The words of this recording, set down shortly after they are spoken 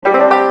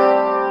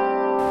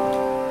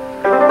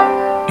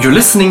You're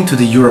listening to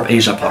the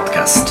Europe-Asia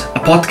podcast, a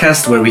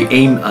podcast where we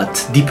aim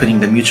at deepening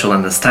the mutual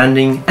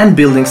understanding and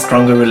building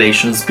stronger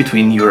relations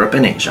between Europe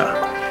and Asia.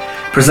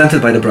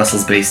 Presented by the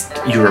Brussels-based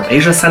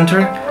Europe-Asia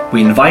Centre, we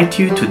invite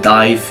you to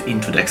dive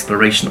into the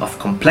exploration of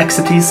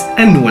complexities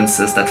and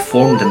nuances that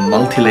form the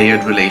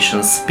multi-layered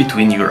relations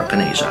between Europe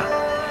and Asia.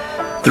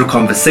 Through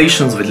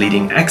conversations with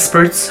leading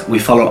experts, we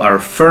follow our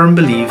firm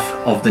belief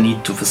of the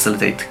need to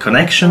facilitate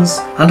connections,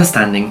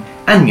 understanding,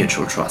 and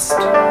mutual trust.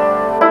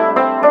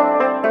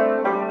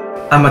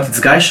 I'm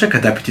Matic Gajšek, a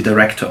Deputy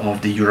Director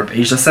of the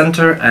Europe-Asia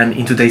Centre, and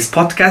in today's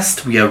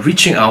podcast we are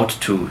reaching out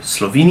to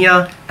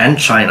Slovenia and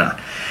China,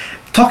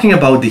 talking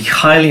about the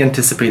highly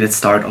anticipated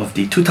start of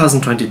the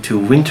 2022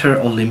 Winter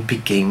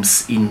Olympic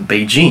Games in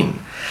Beijing.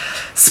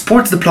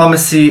 Sports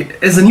diplomacy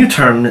is a new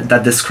term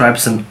that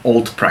describes an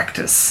old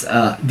practice,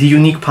 the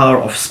unique power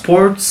of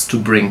sports to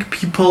bring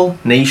people,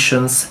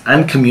 nations,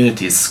 and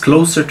communities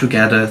closer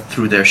together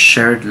through their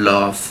shared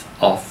love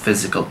of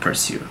physical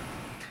pursuit.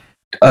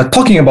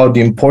 Talking about the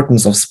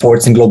importance of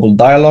sports in global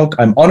dialogue,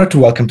 I'm honored to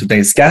welcome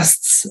today's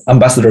guests,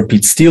 Ambassador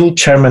Pete Steele,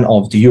 Chairman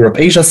of the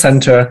Europe-Asia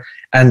Centre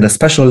and the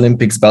Special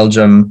Olympics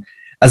Belgium,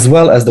 as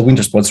well as the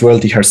winter sports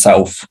royalty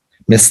herself,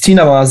 Ms.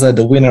 Tina Maze,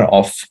 the winner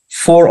of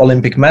 4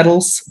 Olympic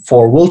medals,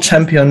 4 World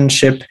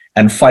Championship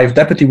and 5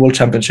 Deputy World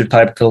Championship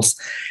titles,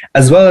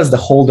 as well as the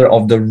holder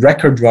of the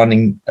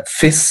record-running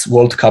FIS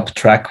World Cup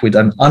track with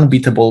an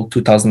unbeatable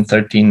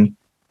 2013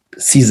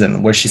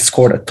 season, where she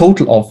scored a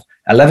total of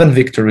 11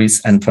 victories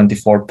and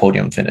 24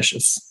 podium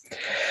finishes.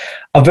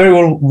 A very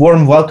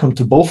warm welcome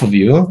to both of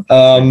you.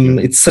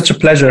 It's such a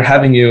pleasure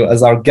having you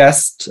as our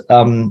guest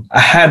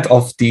ahead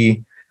of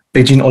the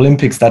Beijing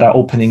Olympics that are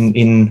opening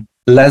in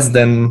less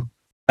than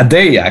a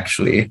day,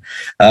 actually,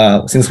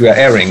 since we are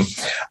airing.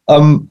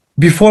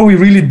 Before we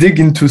really dig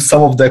into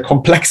some of the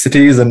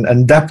complexities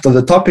and depth of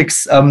the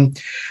topics,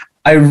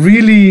 I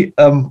really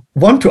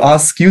want to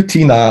ask you,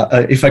 Tina,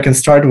 if I can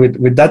start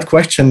with that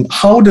question.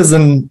 How does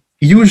an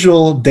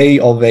usual day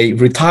of a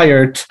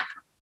retired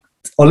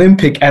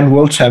Olympic and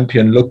world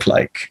champion look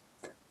like?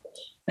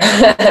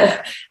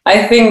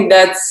 I think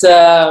that's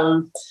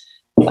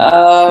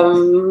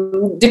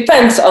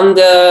depends on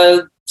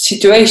the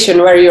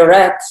situation where you're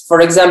at. For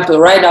example,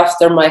 right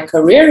after my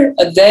career,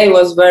 a day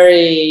was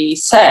very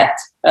sad.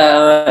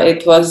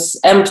 It was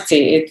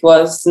empty. It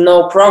was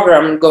no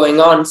program going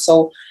on.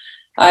 So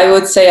I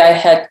would say I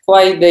had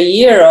quite a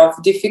year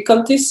of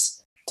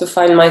difficulties to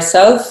find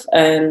myself,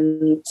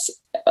 and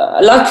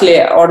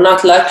luckily or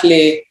not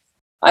luckily,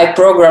 I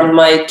programmed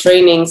my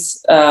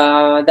trainings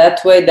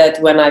that way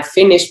that when I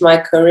finished my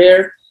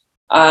career,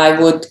 I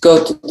would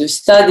go to do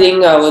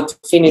studying. I would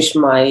finish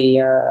my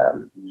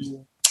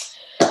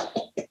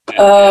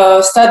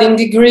studying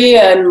degree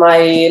and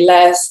my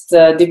last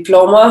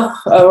diploma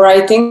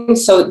writing.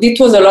 So it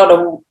was a lot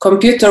of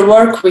computer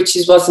work, which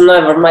was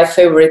never my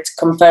favorite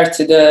compared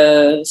to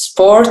the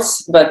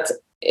sports, but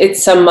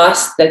it's a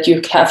must that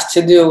you have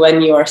to do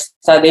when you are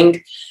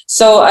studying.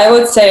 So I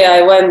would say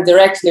I went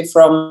directly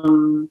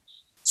from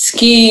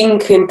skiing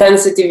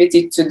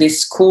intensity to the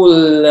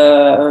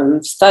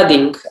school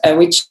studying,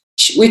 which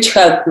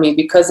helped me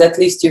because at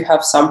least you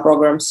have some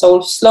programs. So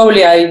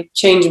slowly I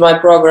changed my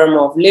program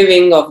of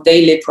living, of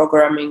daily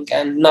programming,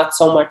 and not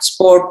so much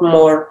sport,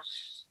 more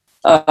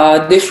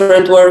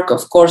different work.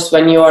 Of course,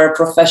 when you are a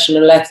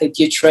professional athlete,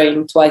 you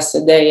train twice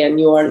a day, and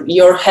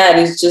your head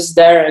is just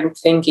there and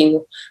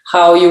thinking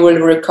how you will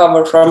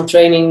recover from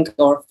training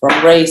or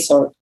from race,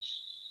 or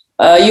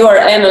you are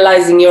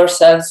analyzing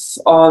yourself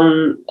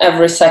on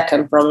every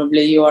second.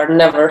 Probably you are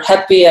never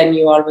happy and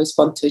you always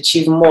want to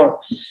achieve more,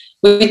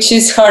 which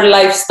is hard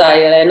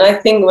lifestyle. And I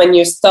think when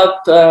you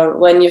stop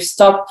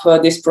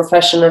this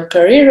professional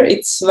career,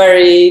 it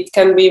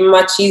can be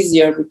much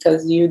easier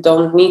because you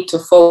don't need to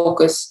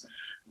focus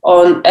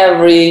on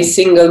every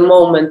single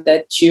moment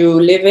that you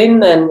live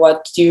in and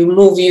what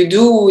move you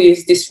do.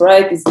 Is this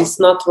right? Is this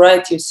not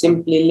right? You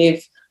simply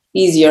live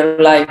easier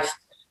life.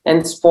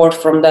 And sport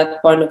from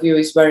that point of view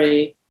is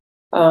very,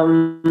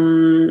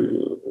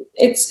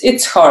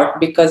 it's hard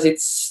because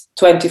it's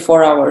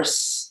 24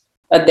 hours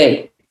a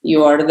day.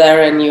 You are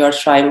there and you are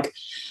trying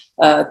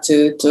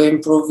to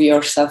improve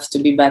yourself to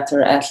be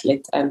better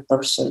athlete and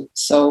person.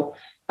 So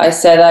I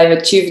said I've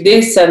achieved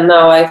this, and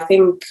now I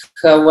think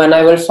when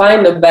I will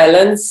find a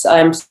balance,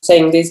 I'm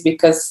saying this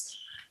because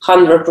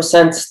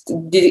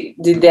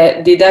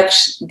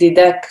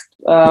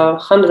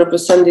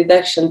 100%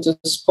 deduction to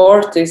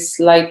sport is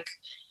like,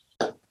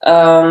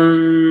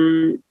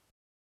 then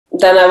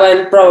I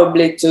went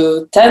probably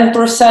to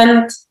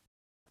 10%,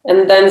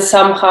 and then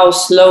somehow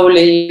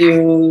slowly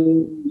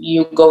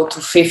you go to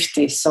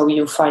 50, so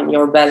you find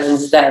your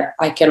balance there.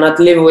 I cannot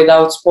live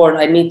without sport.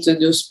 I need to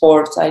do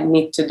sport. I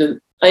need to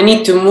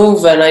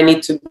move, and I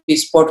need to be a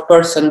sport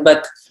person,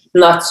 but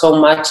not so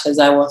much as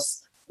I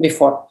was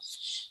before.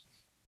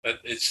 But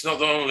it's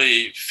not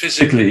only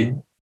physically,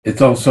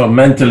 it's also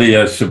mentally,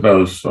 I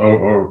suppose,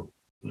 or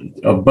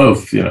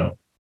both, you know.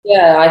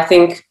 Yeah, I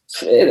think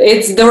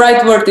it's the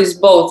right word is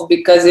both,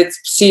 because it's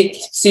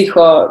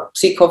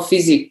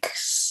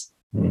psychophysics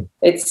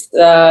It's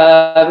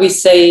we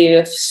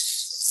say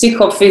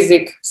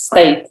psychophysic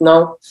state.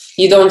 No,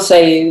 you don't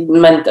say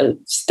mental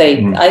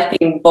state. I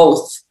think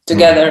both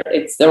together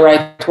it's the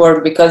right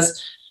word,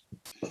 because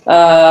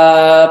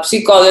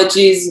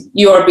psychology is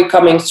you are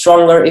becoming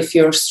stronger if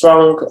you're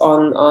strong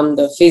on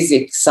the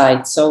physics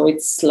side. So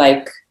it's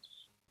like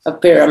a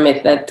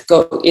pyramid that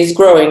is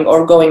growing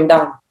or going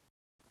down.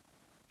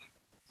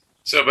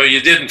 So, but you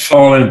didn't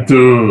fall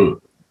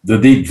into the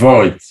deep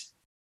void.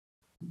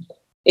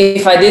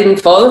 If I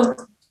didn't fall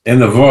in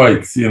the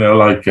void, you know,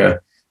 like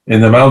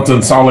in the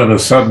mountains, all of a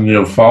sudden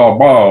you'll fall.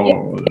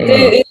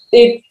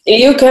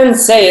 You can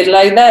say it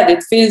like that.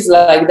 It feels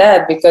like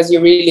that because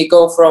you really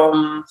go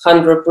from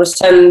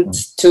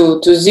 100%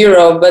 to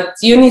zero. But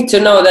you need to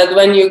know that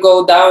when you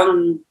go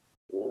down,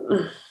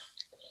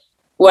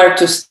 where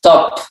to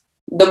stop.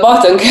 The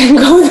bottom can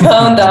go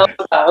down,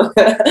 down.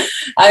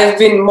 I've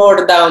been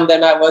more down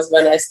than I was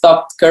when I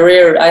stopped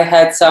career. I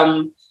had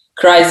some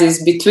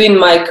crisis between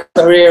my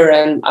career,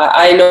 and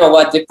I know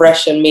what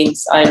depression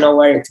means. I know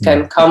where it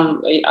can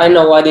come. I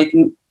know what it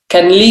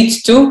can lead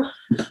to.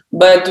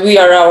 But we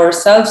are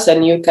ourselves,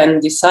 and you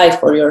can decide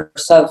for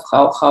yourself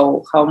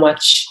how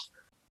much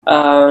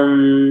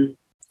bottom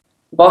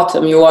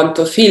you want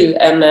to feel.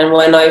 And then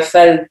when I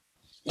felt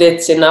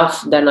that's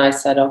enough, then I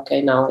said, okay,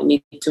 now I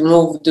need to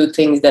move, do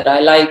things that I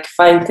like,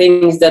 find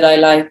things that I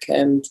like.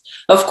 And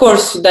of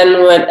course,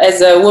 then when,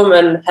 as a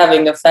woman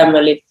having a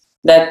family,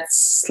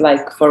 that's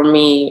like for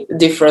me a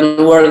different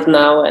world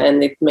now,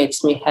 and it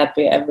makes me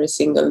happy every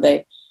single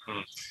day.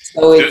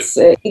 So it's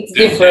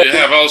different. You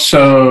have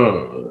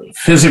also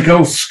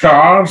physical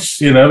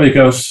scars, you know,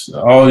 because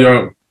all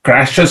your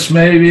crashes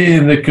maybe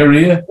in the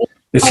career.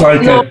 It's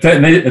like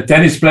a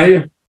tennis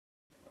player.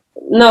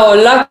 No,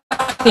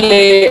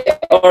 luckily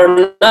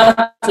or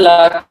not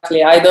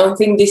luckily, I don't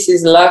think this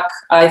is luck.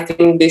 I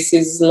think this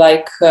is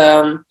like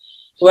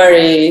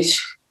very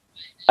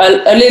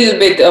a little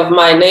bit of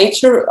my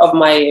nature, of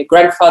my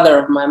grandfather,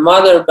 of my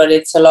mother, but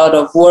it's a lot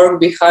of work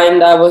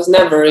behind. I was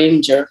never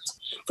injured.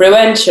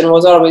 Prevention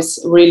was always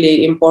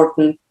really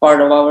important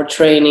part of our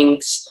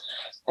trainings.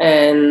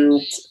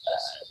 And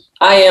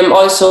I am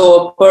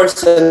also a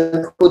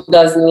person who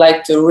doesn't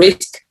like to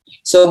risk.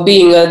 So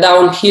being a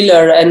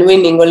downhiller and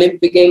winning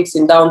Olympic Games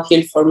in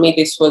downhill, for me,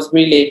 this was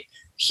really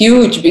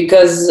huge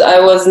because I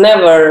was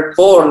never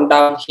born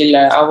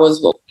downhiller.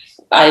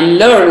 I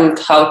learned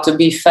how to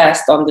be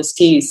fast on the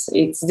skis.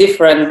 It's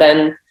different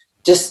than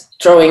just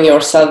throwing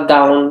yourself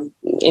down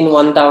in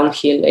one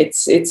downhill.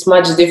 It's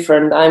much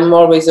different. I'm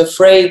always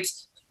afraid.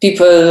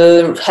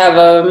 People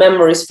have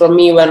memories from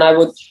me when I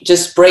would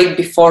just break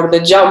before the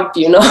jump,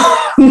 you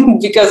know,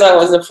 because I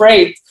was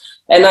afraid.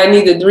 And I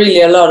needed really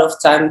a lot of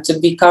time to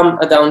become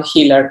a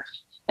downhiller.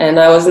 And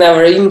I was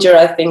never injured,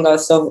 I think,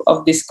 also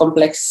of this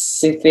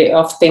complexity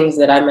of things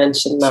that I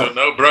mentioned now. So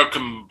no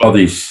broken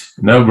bodies,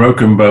 no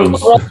broken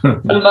bones.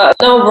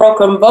 No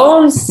broken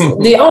bones.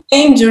 The only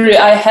injury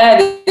I had,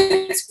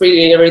 it's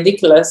pretty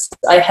ridiculous.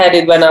 I had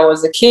it when I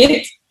was a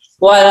kid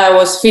while I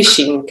was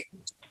fishing.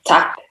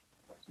 Tack.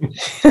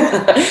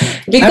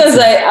 Because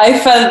I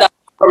fell down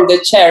from the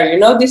chair. You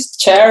know this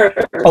chair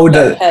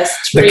that has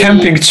the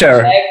camping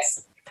chair.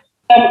 Legs.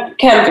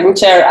 Camping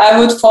chair. I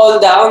would fall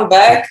down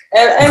back,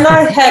 and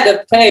I had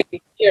a pain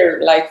here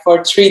like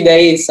for 3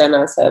 days, and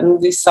I said,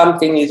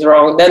 something is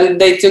wrong. Then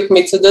they took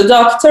me to the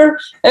doctor,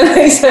 and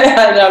they said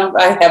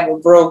I have a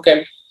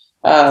broken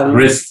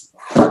wrist.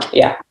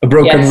 Yeah, a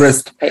broken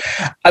wrist.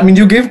 I mean,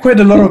 you gave quite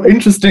a lot of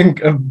interesting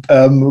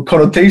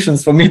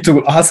connotations for me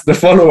to ask the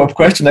follow-up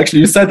question.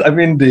 Actually, you said, I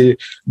mean, the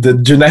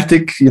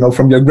genetic, you know,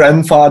 from your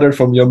grandfather,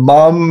 from your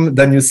mom.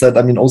 Then you said,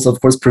 I mean, also of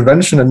course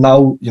prevention, and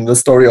now the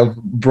story of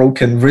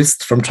broken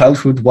wrist from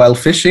childhood while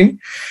fishing.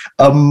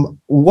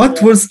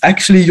 What was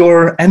actually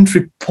your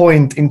entry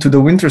point into the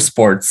winter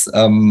sports?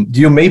 Do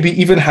you maybe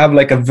even have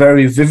like a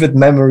very vivid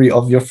memory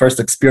of your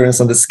first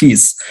experience on the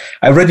skis?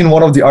 I read in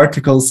one of the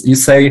articles you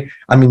say,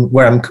 I mean,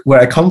 where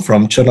I come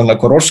from, Czerwona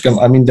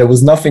Koroszka, I mean, there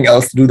was nothing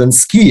else to do than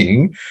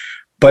skiing.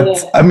 But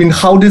yeah. I mean,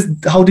 how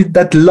did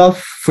that love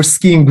for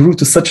skiing grew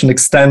to such an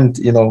extent?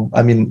 You know,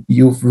 I mean,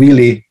 you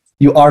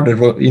are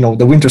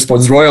the winter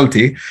sports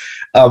royalty.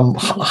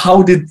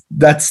 How did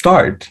that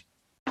start?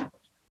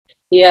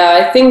 Yeah,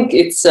 I think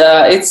it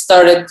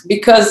started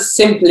because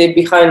simply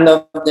behind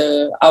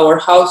our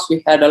house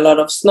we had a lot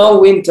of snow.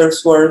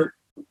 Winters were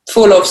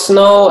full of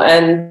snow,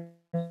 and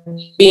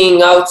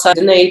being outside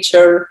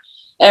nature,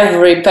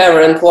 every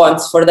parent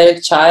wants for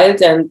their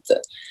child. And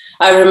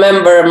I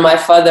remember my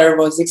father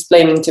was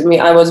explaining to me,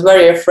 I was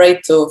very afraid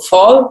to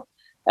fall,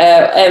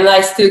 and I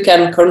still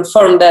can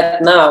confirm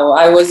that now.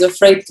 I was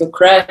afraid to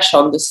crash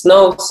on the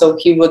snow, so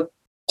he would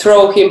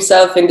throw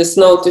himself in the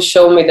snow to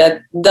show me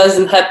that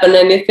doesn't happen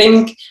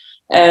anything.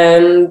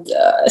 And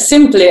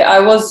simply I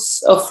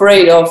was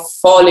afraid of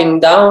falling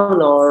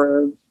down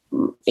or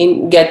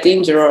get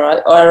injured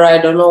or I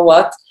don't know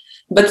what.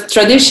 But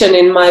tradition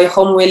in my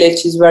home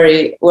village is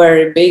very,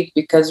 very big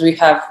because we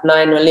have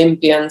 9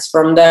 Olympians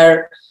from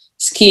there.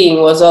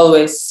 Skiing was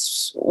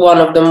always one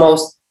of the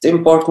most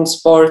important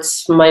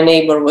sports. My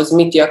neighbor was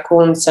Mitja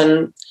Kunz,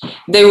 and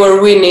they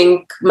were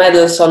winning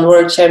medals on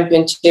world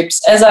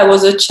championships. As I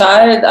was a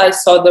child, I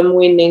saw them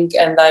winning,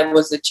 and I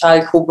was the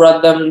child who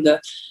brought them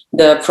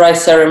the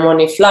prize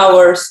ceremony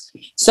flowers.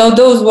 So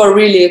those were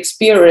really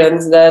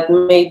experiences that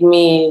made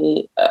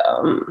me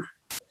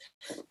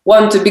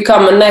want to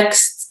become a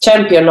next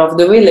champion of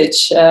the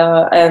village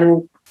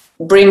and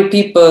bring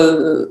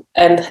people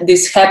and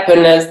this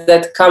happiness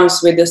that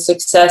comes with the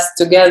success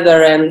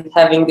together and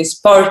having these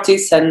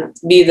parties and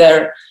be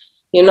there,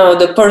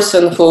 the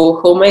person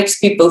who makes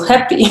people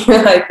happy.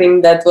 I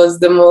think that was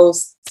the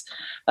most,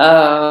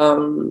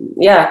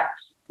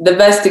 the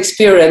best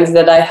experience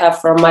that I have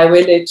from my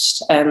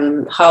village,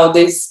 and how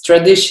this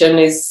tradition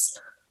is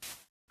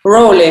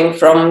rolling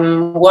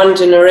from one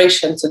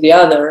generation to the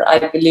other. I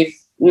believe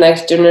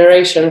next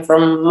generation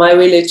from my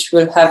village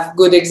will have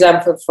good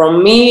example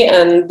from me,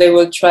 and they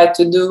will try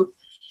to do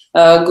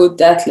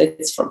good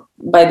athletes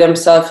by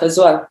themselves as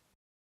well.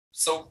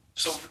 So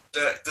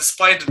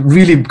despite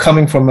really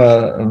coming from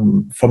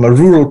a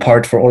rural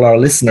part, for all our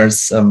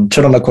listeners,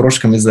 Červená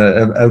Koroška is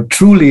a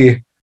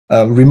truly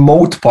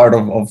remote part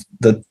of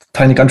the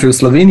tiny country of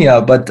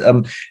Slovenia. But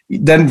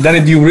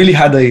then you really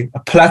had a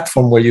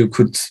platform where you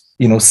could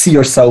see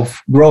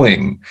yourself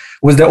growing.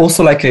 Was there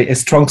also like a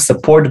strong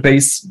support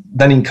base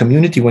then in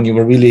community when you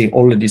were really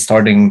already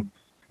starting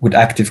with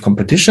active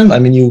competition? I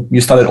mean, you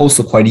started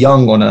also quite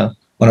young on a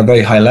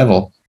very high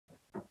level.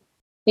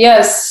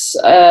 Yes,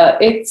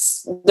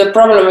 it's the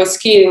problem with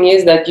skiing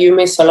is that you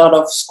miss a lot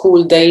of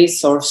school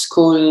days or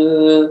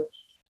school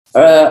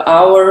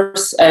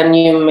hours, and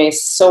you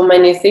miss so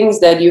many things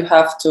that you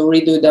have to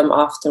redo them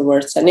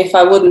afterwards. And if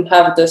I wouldn't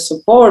have the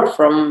support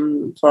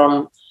from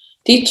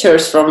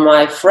teachers, from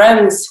my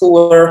friends who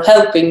were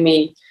helping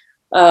me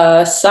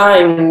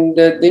sign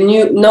the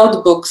new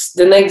notebooks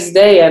the next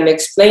day and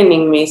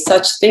explaining me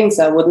such things,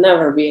 I would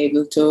never be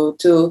able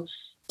to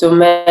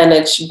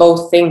manage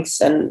both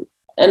things. And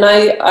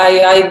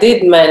I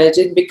did manage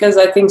it because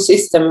I think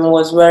system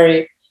was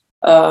very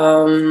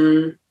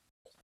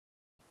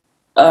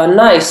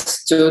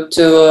nice to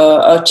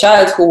a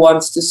child who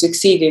wants to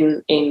succeed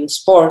in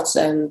sports,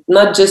 and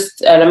not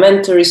just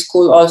elementary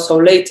school, also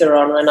later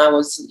on when I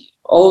was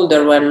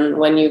older,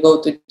 when you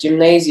go to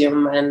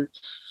gymnasium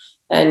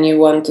and you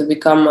want to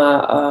become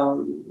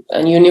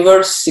a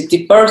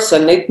university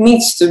person, it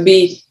needs to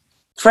be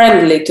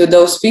friendly to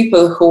those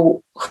people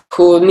who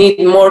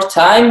need more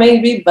time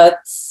maybe, but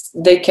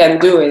they can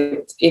do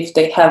it if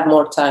they have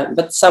more time.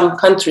 But some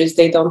countries,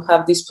 they don't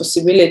have this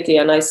possibility,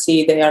 and I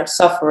see they are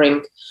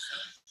suffering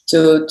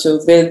to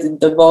build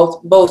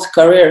both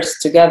careers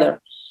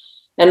together.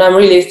 And I'm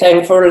really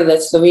thankful that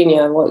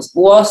Slovenia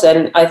was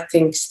and I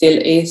think still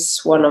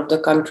is one of the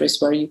countries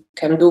where you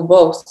can do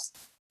both.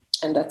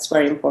 And that's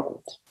very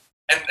important.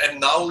 And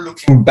now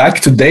looking back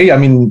today, I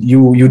mean,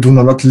 you do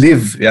not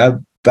live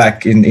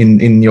back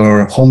in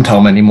your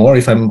hometown anymore,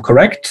 if I'm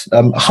correct.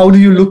 How do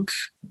you look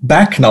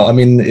back now? I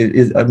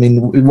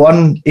mean,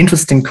 one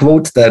interesting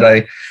quote that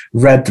I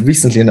read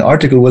recently in an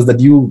article was that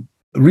you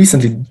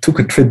recently took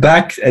a trip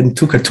back and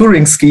took a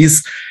touring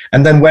skis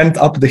and then went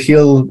up the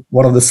hill,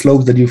 one of the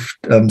slopes that you've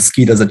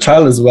skied as a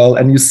child as well,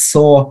 and you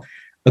saw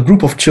a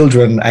group of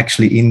children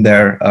actually in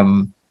their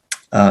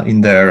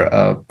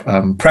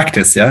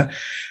practice,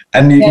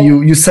 and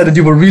you said that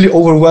you were really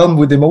overwhelmed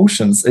with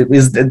emotions.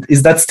 Is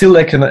that still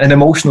like an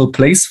emotional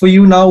place for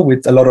you now,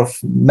 with a lot of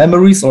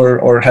memories,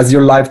 or has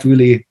your life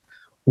really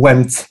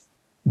went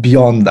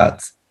beyond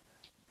that?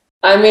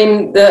 I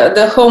mean,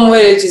 the home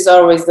village is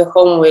always the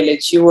home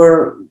village. You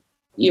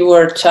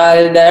were a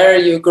child there,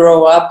 you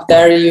grow up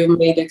there, you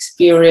made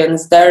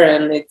experience there,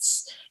 and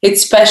it's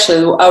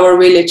special. Our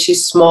village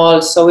is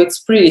small, so it's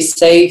pretty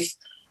safe.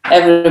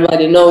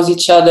 Everybody knows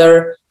each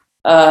other.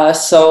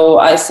 So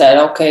I said,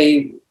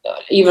 okay,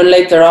 even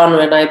later on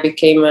when I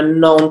became a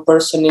known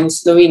person in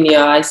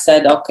Slovenia, I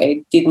said, okay,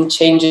 it didn't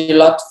change a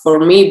lot for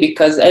me,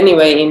 because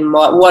anyway, in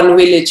one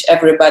village,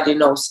 everybody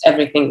knows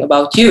everything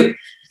about you.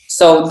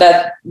 So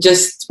that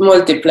just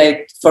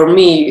multiplied for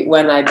me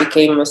when I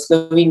became a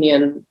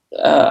Slovenian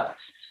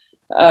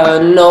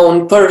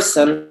known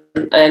person,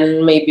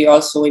 and maybe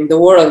also in the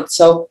world.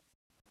 So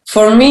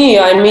for me,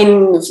 I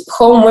mean,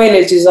 home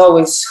village is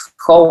always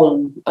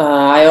home.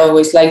 I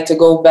always like to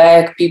go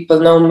back.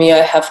 People know me.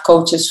 I have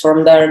coaches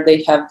from there.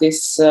 They have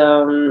this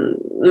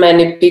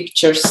many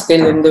pictures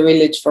still in the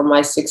village for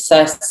my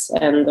success.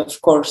 And of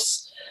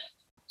course,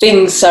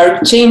 things are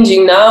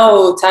changing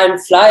now. Time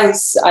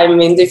flies.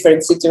 I'm in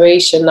different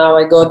situation now.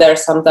 I go there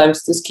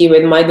sometimes to ski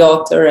with my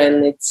daughter,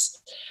 and it's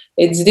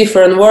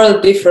different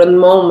world, different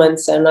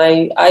moments. And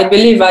I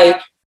believe I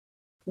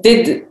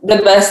did the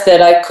best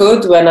that I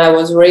could when I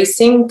was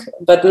racing,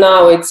 but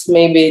now it's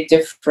maybe a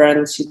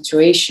different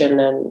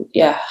situation. And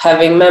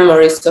having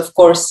memories, of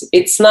course,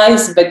 it's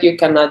nice, but you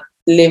cannot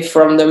live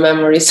from the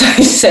memories,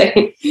 I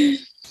say.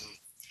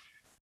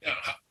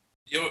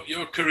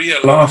 Your career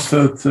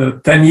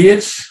lasted 10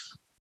 years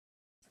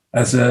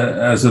as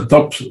a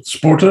top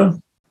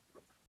sporter?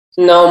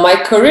 No, my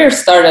career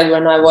started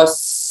when I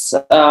was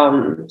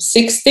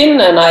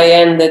 16 and I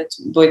ended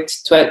with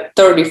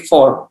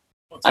 34.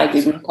 I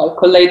didn't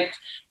calculate,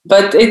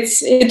 but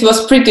it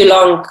was pretty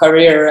long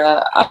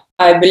career.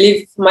 I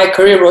believe my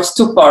career was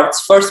two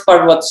parts. First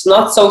part was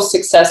not so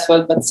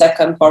successful, but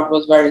second part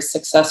was very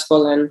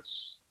successful, and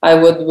I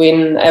would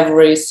win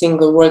every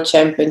single World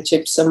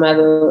Championships, a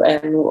medal,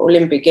 and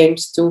Olympic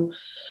Games too.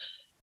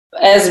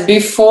 As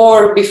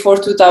before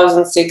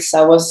 2006,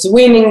 I was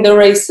winning the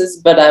races,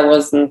 but I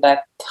wasn't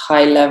that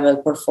high level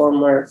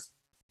performer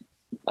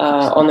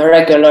on a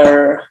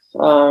regular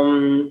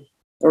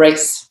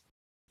race.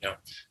 Yeah.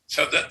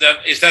 So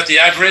that is that the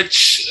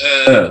average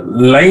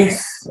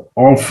length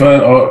of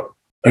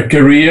a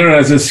career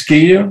as a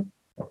skier?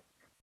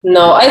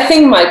 No, I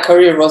think my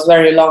career was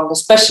very long,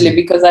 especially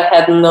because I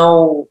had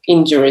no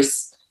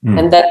injuries.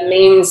 And that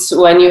means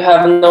when you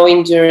have no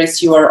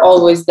injuries, you are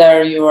always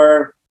there. You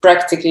are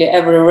practically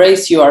every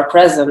race you are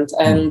present.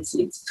 And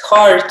it's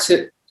hard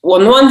to,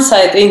 on one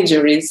side,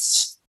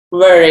 injuries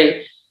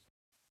very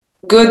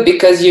good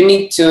because you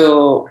need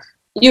to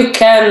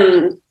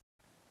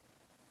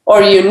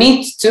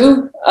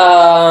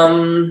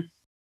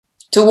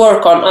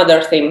work on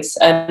other things,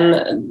 and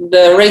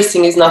the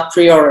racing is not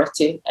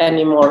priority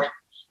anymore.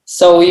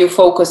 So you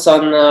focus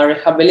on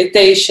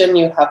rehabilitation,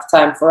 you have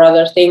time for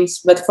other things.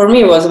 But for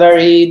me, it was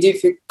very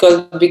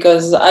difficult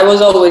because I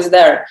was always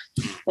there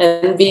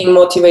and being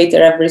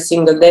motivated every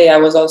single day. I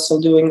was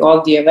also doing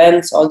all the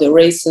events, all the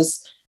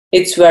races.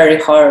 It's very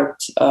hard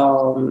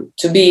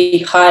to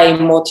be high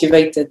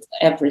motivated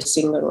every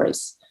single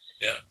race.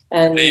 Yeah.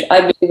 And I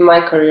believe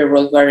my career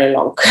was very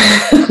long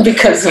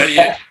because of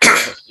that.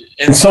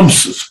 In some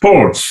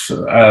sports,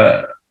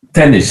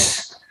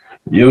 tennis,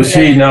 you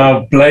see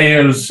now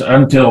players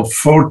until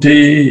 40,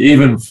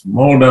 even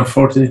more than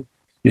 40.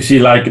 You see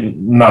like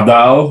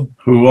Nadal,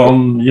 who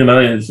won,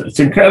 it's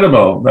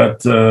incredible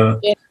that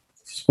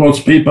sports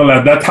people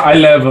at that high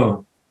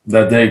level,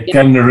 that they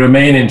can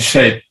remain in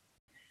shape.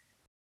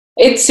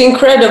 It's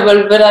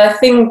incredible, but I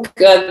think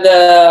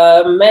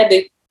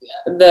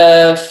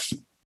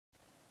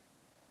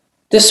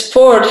the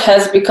sport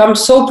has become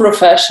so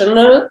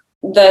professional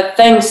that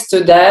thanks to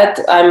that,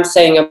 I'm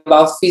saying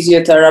about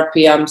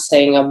physiotherapy, I'm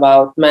saying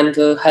about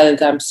mental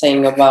health, I'm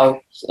saying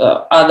about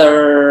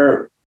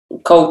other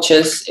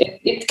coaches,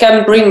 it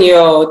can bring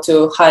you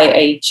to high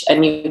age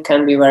and you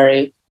can be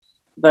very,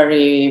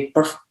 very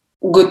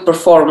good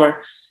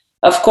performer.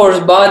 Of course,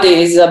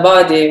 body is a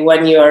body.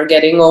 When you are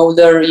getting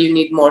older, you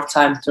need more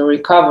time to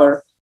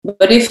recover.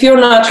 But if you're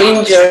not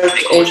injured,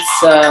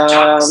 it's...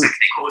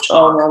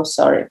 I'm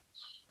sorry.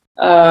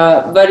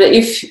 But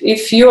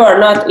if you are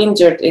not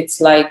injured,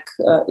 it's like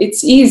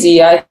it's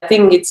easy. I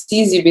think it's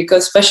easy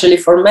because especially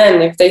for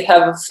men, if they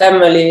have a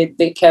family,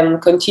 they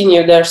can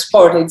continue their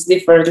sport. It's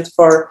different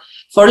for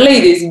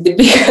ladies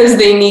because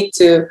they need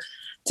to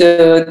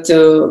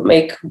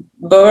make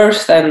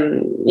birth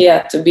and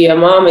to be a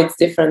mom. It's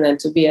different than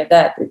to be a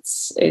dad.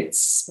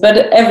 But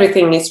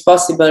everything is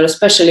possible,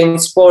 especially in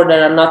sport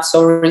that are not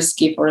so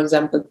risky. For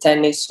example,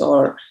 tennis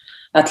or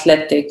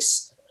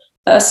athletics.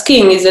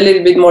 Skiing is a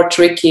little bit more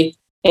tricky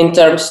in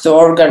terms to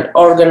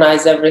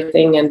organize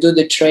everything and do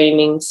the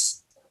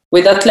trainings.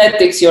 With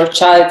athletics, your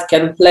child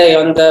can play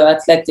on the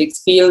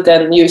athletics field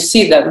and you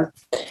see them.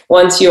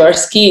 Once you are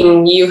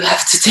skiing, you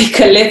have to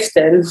take a lift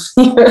and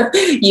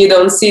you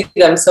don't see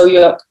them. So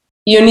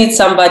you need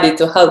somebody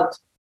to help.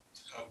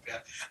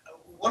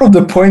 One of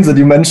the points that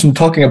you mentioned,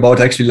 talking about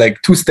actually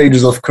like two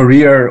stages of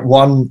career,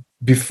 one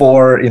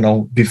before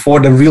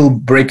the real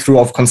breakthrough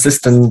of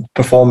consistent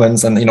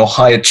performance and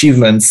high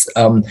achievements,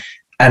 and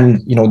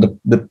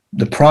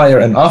the prior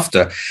and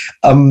after.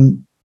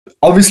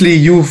 Obviously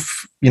you've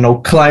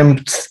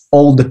climbed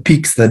all the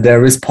peaks that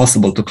there is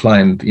possible to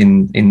climb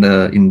in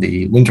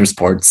the winter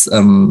sports,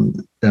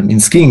 in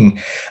skiing.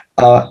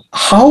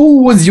 How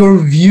was your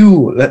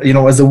view,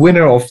 as a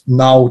winner of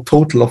now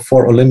total of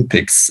 4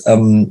 Olympics?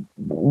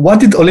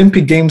 What did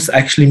Olympic Games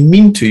actually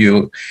mean to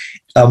you?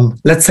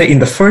 Let's say in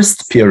the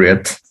first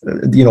period,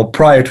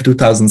 prior to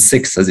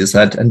 2006, as you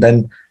said, and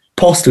then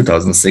post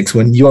 2006,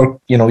 when you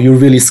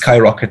really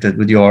skyrocketed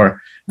with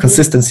your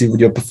consistency,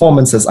 with your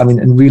performances,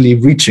 and really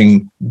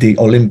reaching the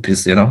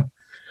Olympics,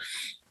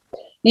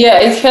 Yeah,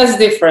 it has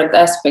different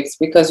aspects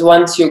because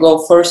once you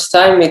go first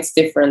time, it's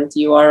different.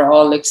 You are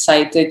all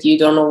excited. You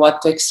don't know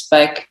what to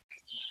expect.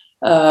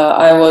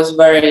 I was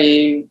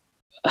very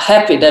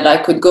happy that I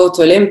could go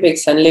to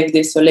Olympics and live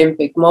this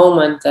Olympic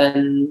moment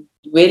and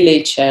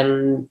village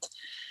and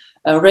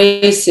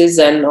races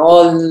and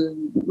all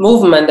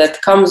movement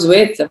that comes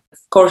with. Of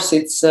course,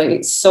 it's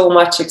so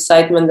much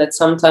excitement that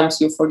sometimes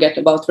you forget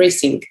about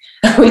racing,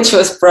 which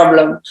was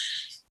problem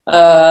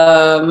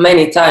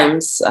many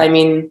times.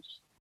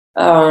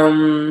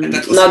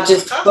 Not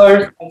just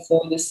first,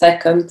 also the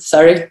second.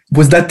 Sorry.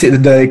 Was that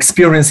the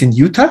experience in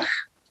Utah?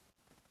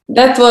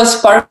 That was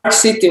Park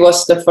City.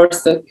 Was the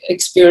first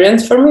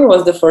experience for me.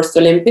 Was the first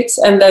Olympics,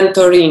 and then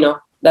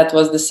Torino. That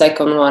was the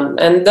second one,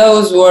 and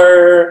those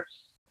were,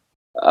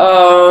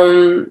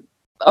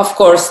 of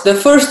course, the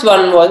first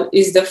one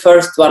is the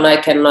first one. I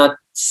cannot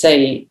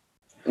say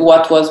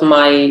what was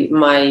my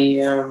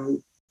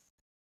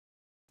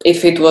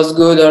if it was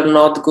good or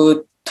not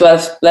good.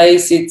 12th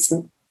place, it's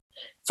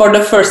for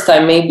the first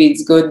time, maybe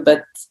it's good,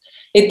 but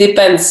it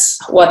depends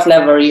what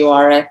level you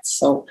are at.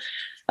 So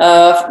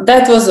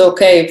that was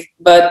okay.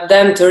 But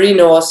then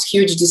Torino was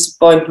huge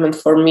disappointment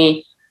for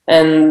me.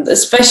 And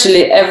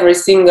especially every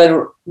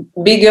single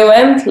big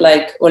event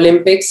like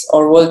Olympics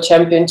or World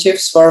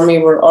Championships for me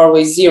were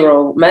always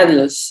 0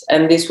 medals.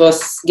 And this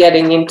was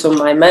getting into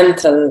my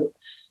mental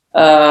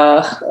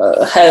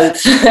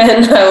health.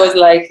 And I was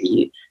like,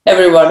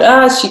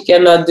 everyone, she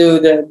cannot do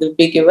the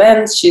big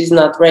events. She's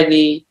not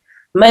ready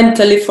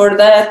mentally for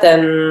that.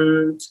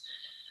 And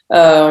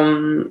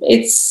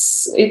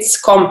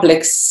it's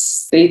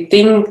complex, the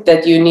thing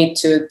that you need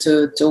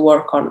to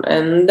work on.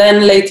 And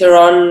then later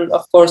on,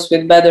 of course,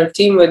 with better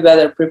team, with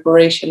better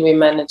preparation, we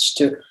managed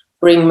to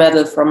bring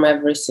medal from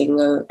every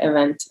single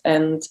event.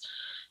 And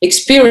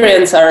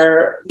experience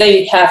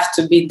they have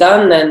to be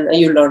done, and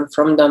you learn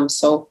from them.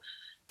 So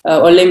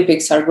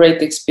Olympics are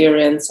great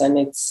experience, and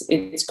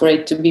it's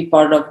great to be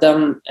part of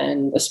them,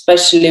 and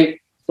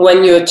especially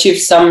when you achieve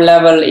some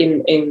level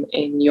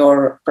in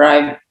your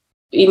prime,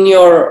 in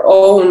your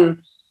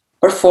own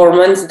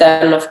performance,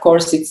 then of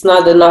course it's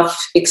not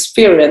enough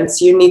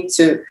experience. You need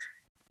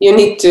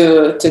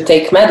to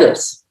take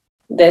medals.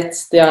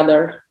 That's the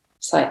other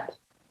side.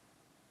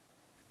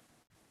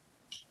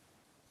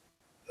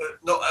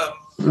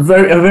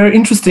 Very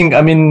interesting.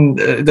 I mean,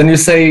 then you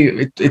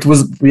say it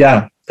was,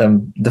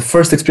 the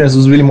first experience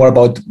was really more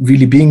about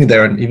really being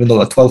there, and even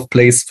though a 12th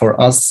place for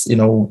us,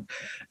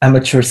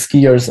 amateur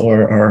skiers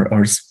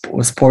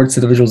or sports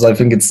individuals, I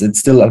think it's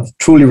still a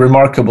truly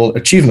remarkable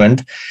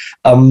achievement.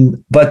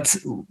 But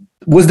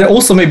was there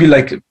also maybe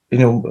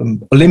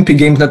Olympic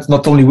Games, that's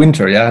not only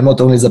winter, not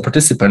only as a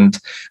participant,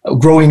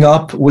 growing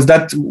up, was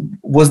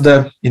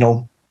the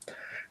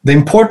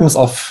importance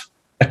of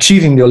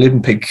achieving the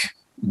Olympic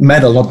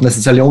medal, not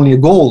necessarily only a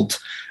gold,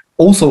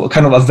 also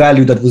kind of a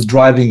value that was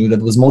driving you,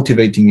 that was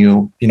motivating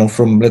you,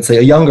 from, let's say,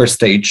 a younger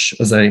stage,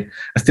 as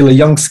still a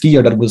young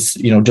skier that was,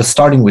 just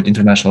starting with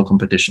international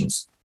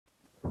competitions?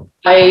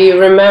 I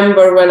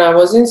remember when I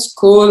was in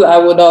school, I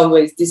would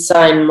always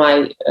design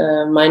my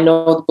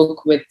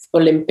notebook with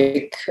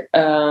Olympic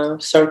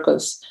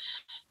circles.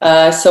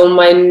 So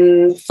my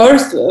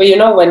first,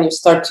 when you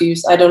start to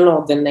use, I don't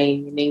know the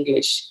name in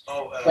English,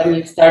 when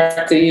you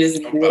start to use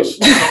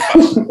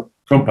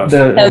compass.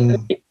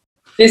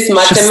 This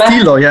mathematics.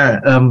 Stilo,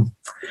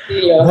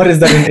 Stilo. What is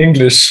that in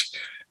English?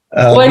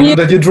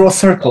 That you draw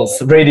circles,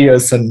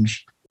 radius, and.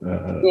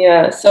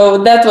 So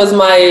that was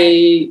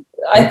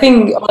I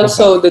think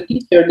also the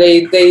teacher,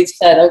 they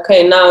said,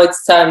 okay, now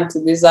it's time to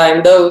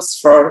design those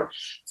for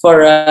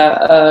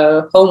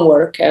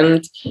homework,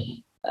 and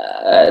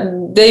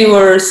they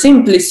were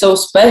simply so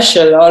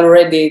special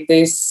already.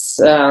 This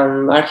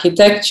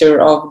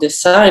architecture of the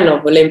sign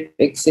of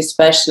Olympics is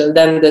special.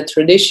 Then the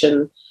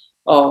tradition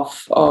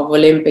of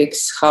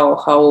Olympics,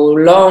 how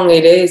long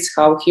it is,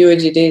 how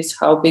huge it is,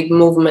 how big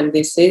movement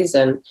this is,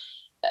 and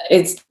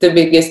it's the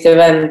biggest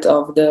event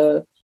of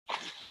the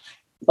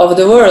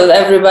world.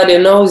 Everybody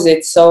knows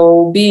it.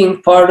 So being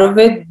part of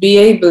it, be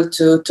able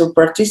to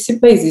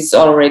participate is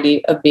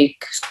already a big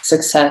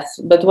success.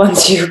 But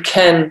once you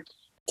can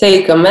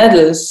take a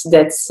medals,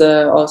 that's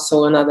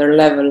also another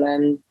level.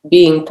 And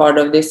being part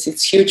of this,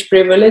 it's huge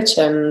privilege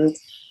and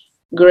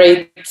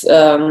great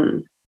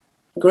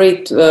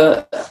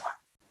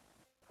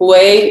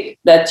way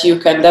that you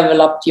can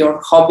develop your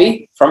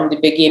hobby from the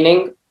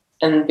beginning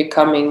and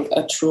becoming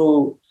a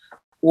true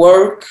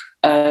work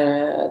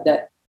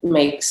that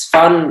makes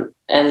fun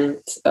and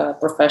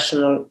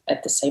professional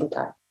at the same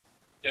time.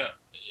 Yeah,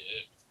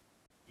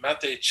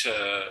 Matic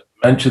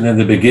mentioned in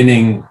the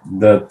beginning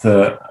that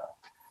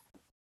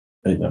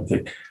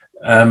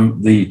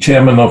the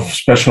chairman of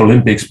Special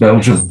Olympics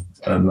Belgium,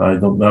 and I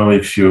don't know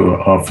if you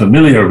are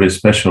familiar with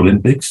Special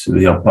Olympics,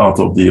 we are part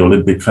of the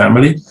Olympic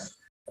family,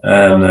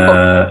 and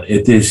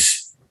it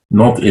is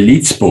not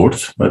elite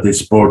sport, but it's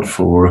sport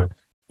for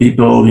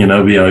people.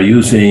 We are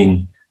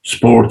using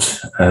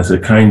sports as a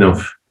kind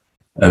of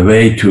a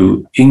way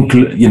to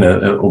inclusion,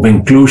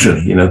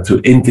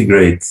 to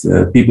integrate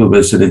people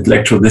with an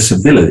intellectual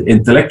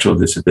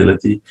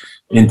disability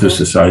into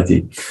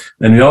society.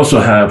 And we also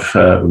have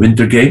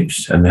winter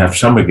games and we have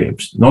summer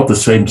games, not the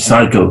same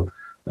cycle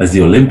as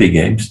the Olympic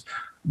Games.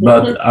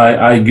 But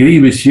I agree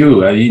with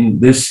you. I mean,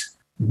 this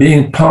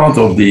being part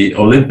of the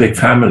Olympic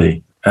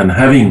family and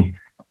having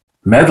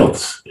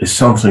medals is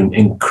something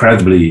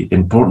incredibly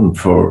important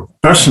for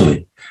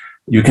personally.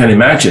 You can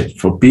imagine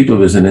for people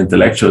with an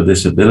intellectual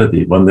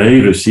disability, when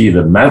they receive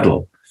a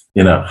medal,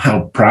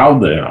 how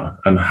proud they are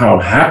and how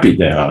happy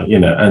they are,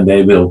 and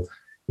they will,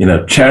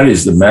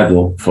 cherish the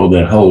medal for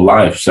their whole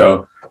life.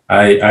 So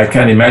I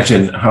can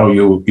imagine how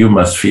you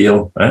must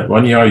feel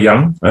when you are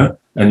young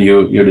and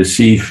you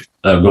receive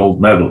a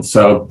gold medal.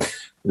 So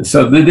this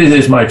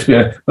is my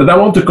experience. But I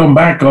want to come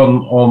back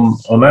on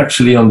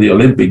the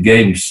Olympic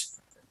Games.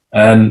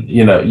 And,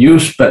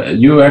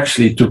 you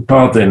actually took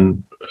part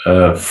in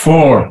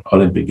 4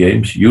 Olympic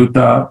Games: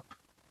 Utah,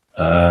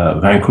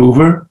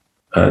 Vancouver.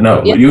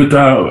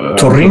 Utah,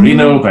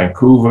 Torino,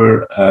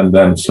 Vancouver, and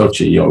then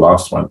Sochi, your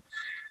last one.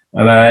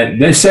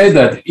 And they say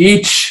that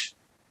each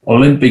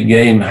Olympic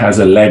game has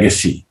a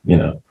legacy.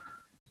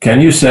 Can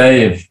you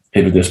say, if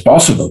it is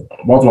possible,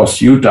 what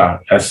was Utah,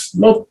 as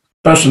not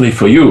personally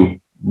for you,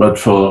 but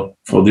for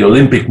the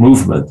Olympic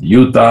movement?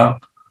 Utah,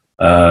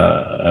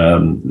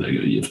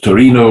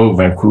 Torino,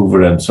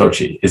 Vancouver, and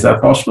Sochi. Is that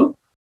possible?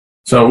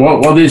 So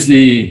what is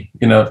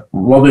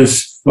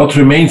what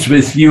remains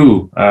with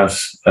you as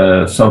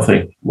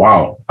something?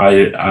 Wow,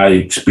 I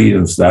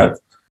experienced that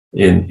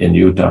in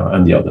Utah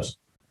and the others.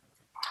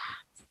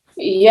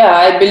 Yeah,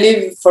 I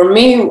believe for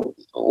me,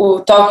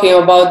 talking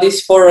about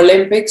these 4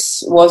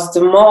 Olympics was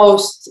the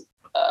most,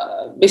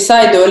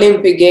 beside the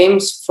Olympic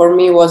Games, for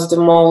me was the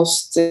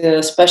most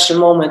special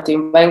moment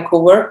in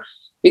Vancouver,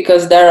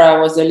 because there I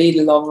was the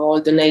leader of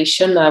all the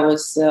nation. I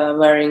was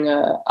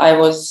I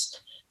was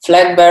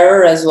flag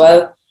bearer as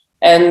well.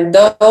 And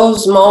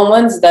those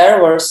moments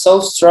there were so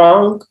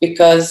strong,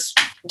 because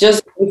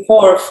just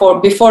before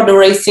the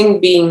racing,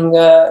 being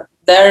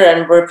there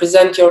and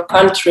represent your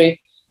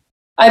country,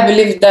 I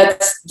believe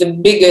that's the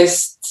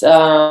biggest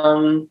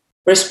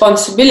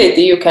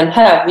responsibility you can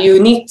have.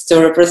 You need to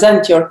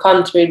represent your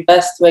country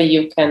best way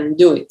you can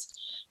do it.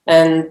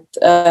 And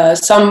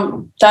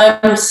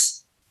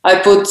sometimes I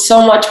put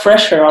so much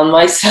pressure on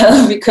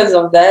myself because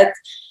of that.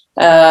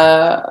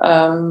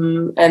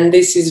 And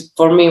this is,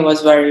 for me,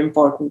 was very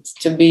important,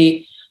 to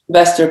be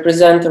best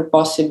representative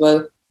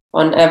possible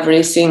on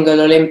every single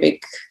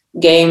Olympic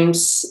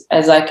Games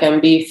as I can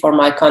be for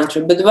my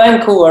country. But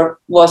Vancouver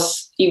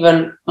was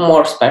even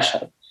more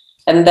special,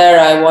 and there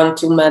I won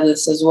 2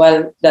 medals as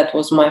well. That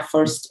was my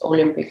first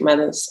Olympic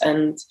medals,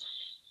 and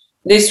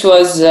this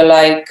was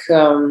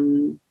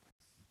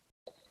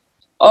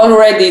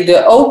already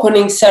the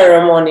opening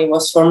ceremony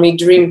was for me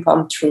dream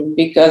come true,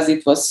 because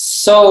it was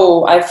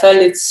so, I felt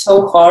it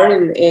so hard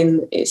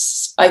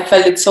I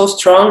felt it so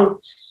strong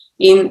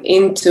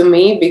into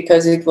me,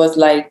 because it was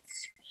like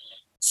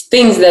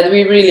things that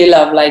we really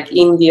love, like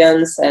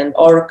Indians and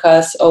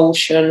orcas,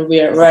 ocean.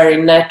 We are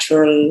very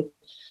natural,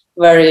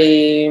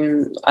 very,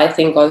 I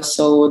think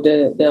also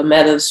the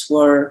medals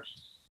were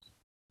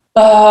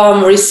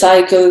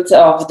recycled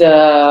of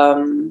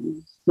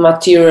the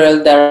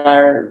material that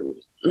are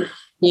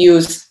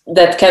used,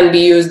 that can be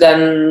used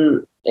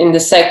then in the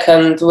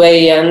second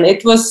way. And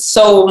it was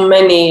so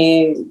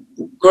many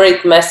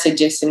great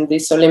messages in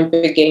these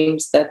Olympic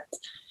Games that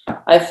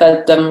I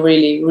felt them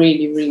really,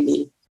 really,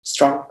 really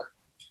strong.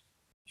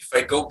 If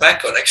I go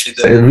back on actually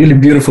the really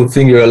beautiful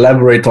thing you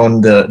elaborate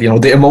on,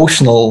 the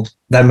emotional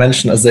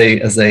dimension as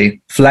a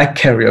flag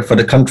carrier for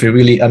the country,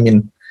 really, I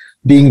mean,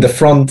 being the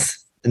front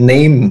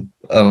name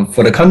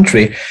for the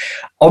country.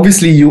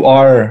 Obviously you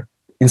are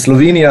in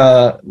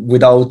Slovenia,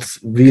 without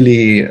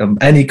really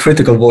any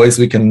critical voice,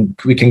 we can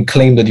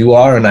claim that you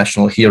are a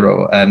national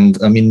hero. And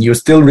I mean, you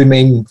still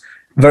remain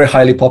very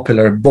highly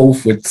popular,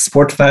 both with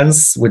sport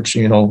fans, which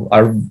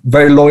are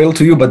very loyal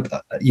to you, but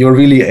you're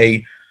really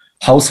a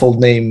household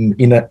name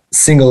in a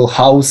single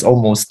house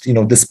almost,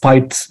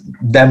 despite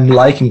them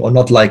liking or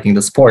not liking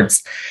the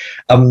sports.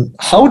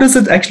 How does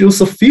it actually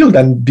also feel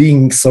then,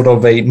 being sort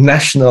of a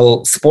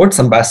national sports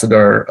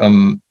ambassador?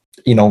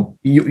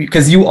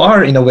 Because you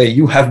are, in a way,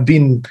 you have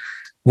been,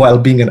 while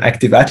being an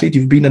active athlete,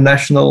 you've been a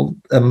national,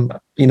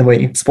 in a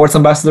way, sports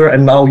ambassador,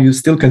 and now you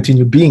still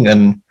continue being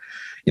an,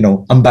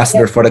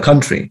 ambassador for the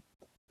country.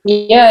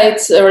 Yeah,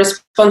 it's a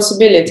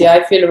responsibility.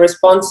 I feel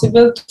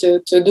responsible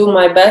to do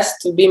my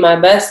best, to be my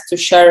best, to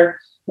share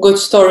good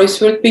stories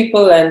with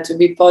people, and to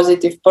be a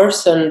positive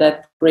person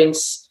that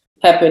brings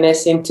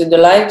happiness into the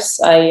lives.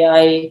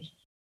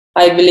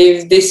 I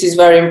believe this is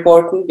very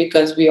important,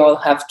 because we all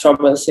have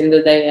troubles in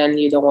the day, and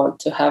you don't want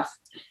to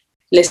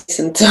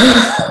listen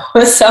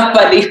to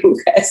somebody who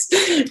has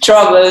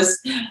troubles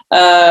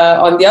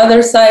on the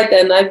other side.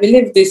 And I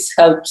believe this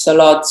helps a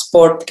lot.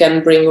 Sport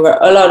can bring a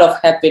lot of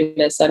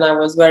happiness, and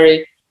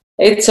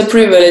it's a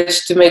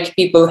privilege to make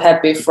people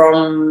happy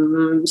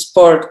from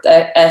sport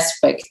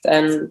aspect.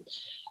 And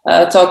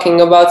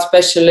talking about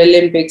Special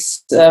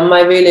Olympics,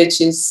 my village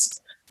is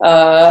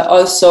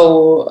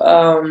also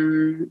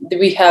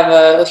we have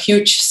a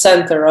huge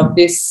center of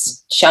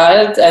this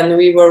child, and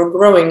we were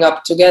growing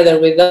up together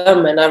with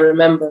them, and I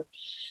remember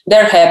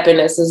their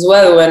happiness as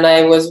well. When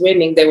I was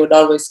winning, they would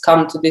always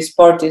come to these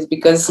parties,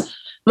 because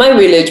my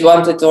village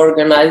wanted to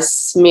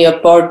organize me a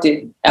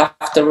party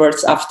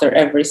afterwards, after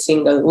every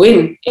single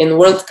win in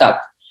World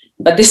Cup.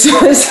 But this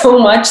was so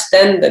much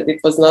then that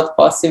it was not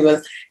possible,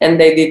 and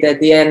they did at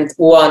the end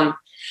won.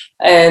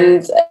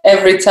 And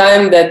every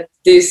time that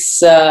this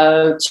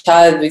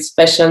child with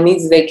special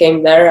needs, they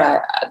came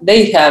there,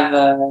 they have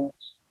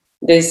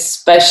this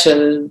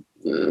special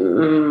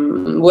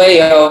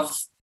way of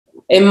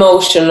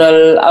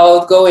emotional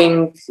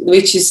outgoing,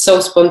 which is so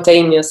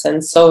spontaneous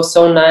and so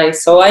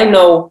nice. So I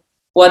know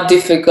what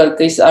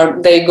difficulties are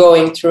they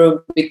going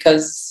through,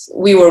 because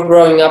we were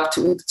growing up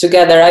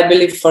together. I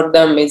believe for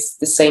them it's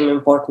the same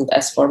important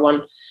as for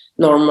one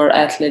normal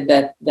athlete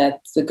that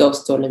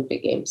goes to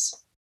Olympic Games.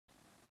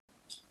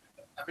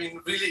 I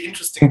mean, really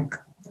interesting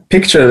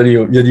picture that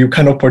you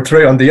kind of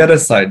portray on the other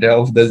side, yeah,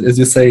 of the, as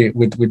you say,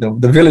 with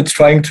the village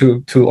trying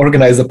to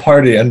organize a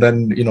party, and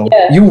then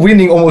you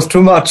winning almost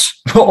too much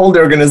all the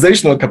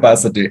organizational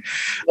capacity.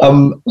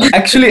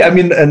 Actually, I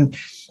mean, and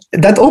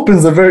that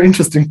opens a very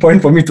interesting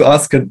point for me to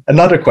ask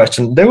another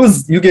question.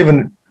 You gave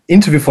an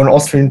interview for an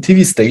Austrian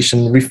TV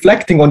station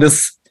reflecting on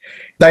this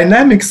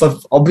dynamics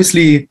of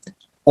obviously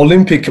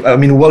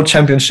world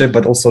championship,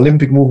 but also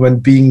Olympic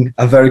movement being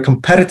a very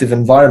competitive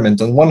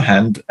environment on one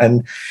hand,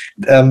 and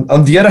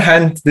on the other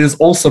hand, there's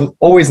also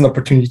always an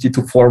opportunity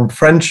to form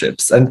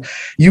friendships. And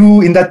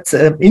you, in that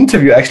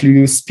interview, actually,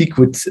 you speak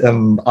with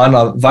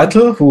Anna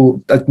Weitel,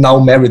 who now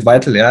married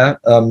Weitel,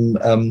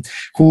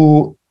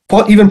 who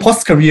even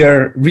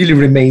post-career really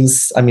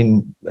remains, I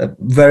mean, a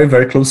very,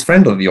 very close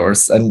friend of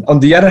yours. And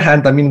on the other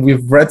hand, I mean,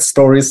 we've read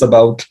stories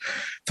about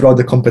throughout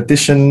the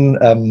competition,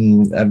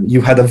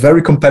 you had a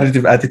very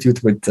competitive attitude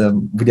with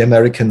the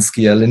American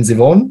skier Lindsey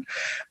Vonn.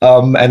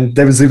 And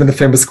there was even a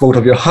famous quote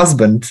of your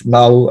husband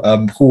now,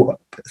 who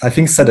I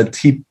think said that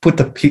he put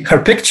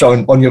her picture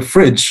on your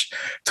fridge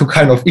to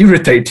kind of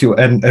irritate you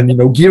and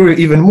gear you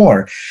even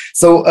more.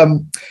 So,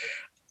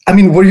 I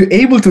mean, were you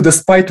able to,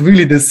 despite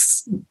really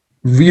this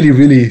really,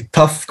 really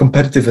tough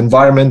competitive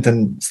environment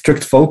and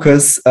strict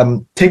focus,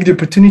 take the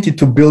opportunity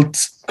to build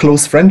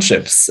close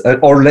friendships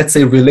or let's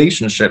say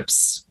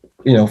relationships,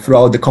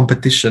 throughout the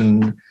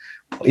competition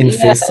in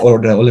FIS or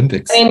the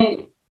Olympics? I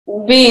mean,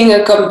 being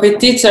a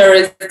competitor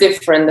is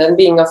different than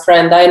being a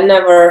friend. I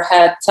never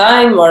had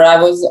time, or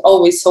I was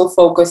always so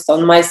focused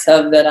on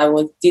myself that I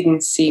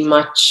didn't see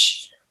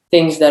much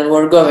things that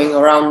were going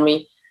around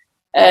me.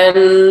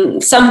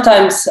 And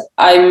sometimes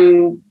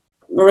I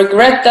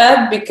regret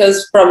that,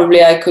 because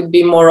probably I could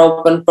be more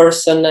open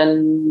person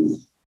and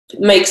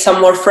make some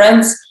more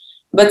friends,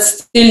 but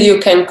still you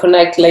can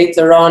connect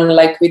later on,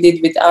 like we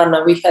did with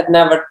Anna. We had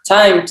never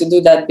time to do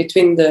that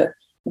between the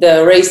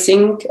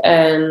racing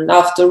and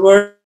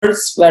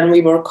afterwards, when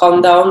we were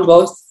calmed down.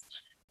 Both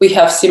we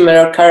have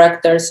similar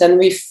characters, and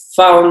we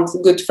found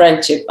good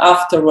friendship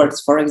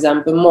afterwards, for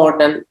example, more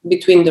than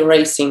between the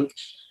racing.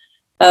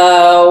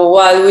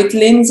 While with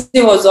Lindsay,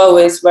 it was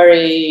always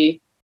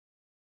very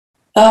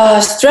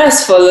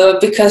stressful,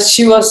 because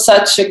she was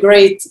such a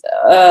great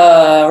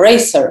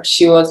racer.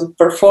 She was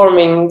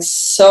performing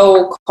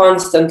so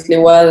constantly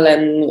well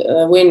and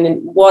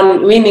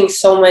winning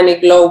so many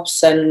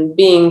globes, and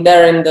being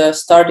there in the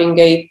starting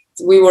gate,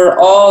 we were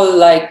all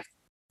like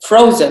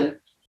frozen.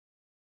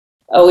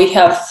 We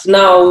have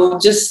now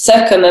just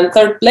second and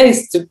third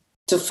place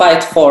to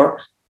fight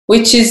for,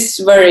 which is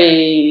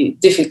very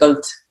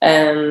difficult.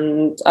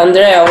 And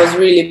Andrea was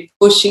really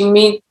pushing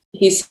me.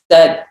 He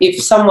said,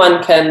 if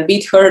someone can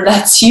beat her,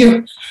 that's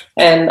you.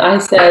 And I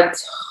said,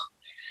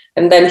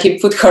 and then he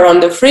put her on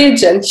the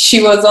fridge, and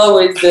she was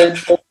always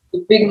the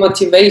big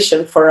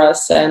motivation for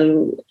us,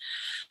 and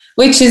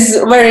which is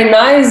very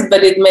nice,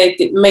 but it made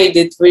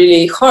it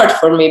really hard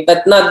for me,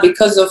 but not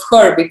because of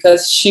her,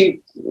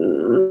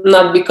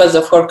 not because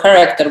of her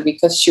character,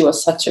 because she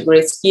was such a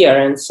great skier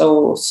and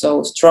so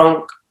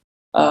strong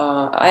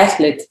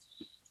athlete.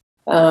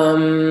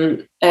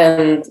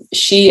 And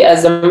she,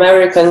 as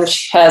American,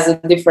 she has a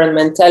different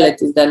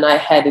mentality than I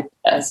had it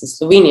as a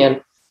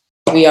Slovenian.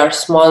 We are a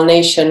small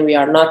nation. We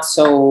are not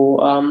so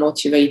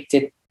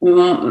motivated,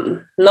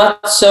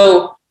 not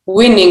so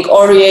winning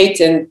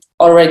oriented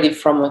already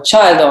from a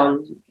child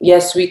on.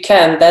 Yes, we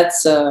can.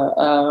 That's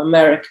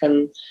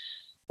American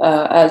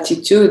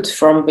altitude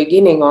from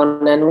beginning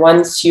on. And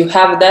once you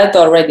have that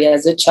already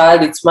as a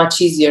child, it's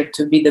much easier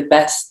to be the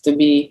best, to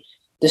be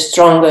the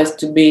strongest,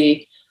 to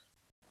be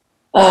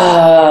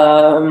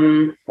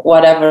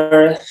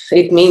whatever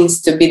it means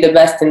to be the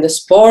best in the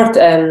sport.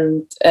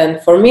 And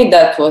for me,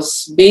 that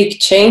was big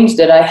change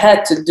that I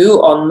had to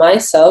do on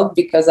myself,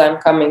 because I'm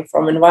coming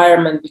from an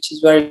environment which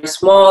is very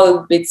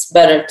small. It's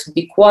better to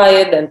be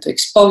quiet than to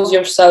expose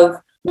yourself,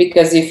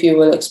 because if you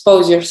will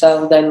expose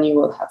yourself, then you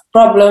will have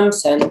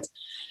problems. And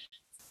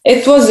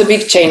it was a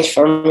big change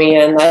for me,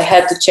 and I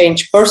had to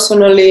change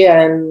personally,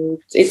 and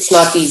it's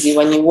not easy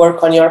when you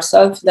work on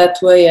yourself that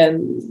way.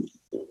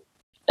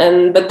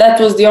 But that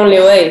was the only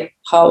way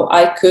how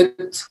I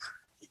could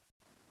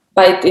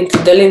bite into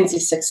the Lindsay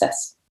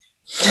success.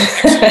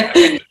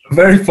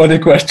 Very funny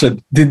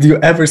question. Did you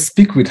ever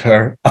speak with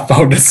her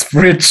about this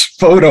fridge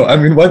photo? I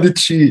mean, what did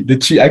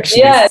she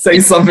actually say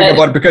something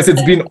about it? Because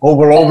it's been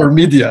over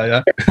media,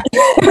 yeah?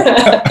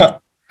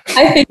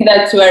 I think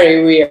that's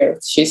very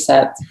weird, she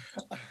said.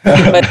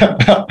 But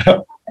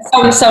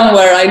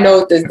somewhere I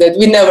noticed that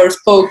we never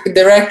spoke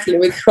directly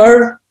with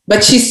her.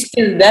 But she's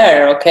still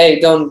there, okay?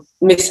 Don't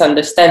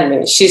misunderstand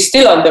me. She's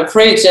still on the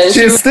fridge. And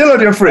she's still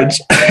on your fridge.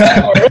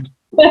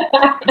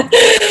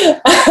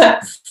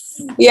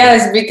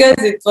 Yes, because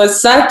it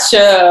was such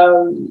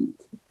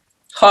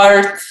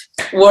hard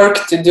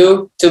work to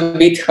do to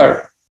beat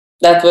her.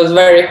 That was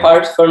very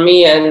hard for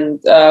me.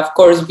 And of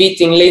course,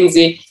 beating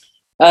Lindsay,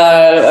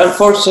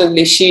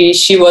 unfortunately,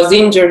 she was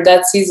injured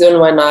that season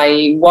when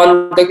I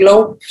won the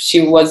Globe.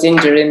 She was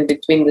injured in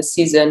between the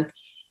season.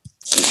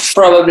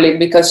 probably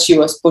because she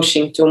was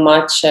pushing too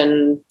much,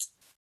 and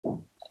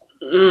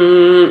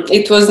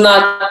it was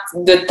not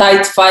the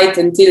tight fight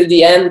until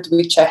the end,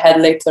 which I had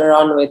later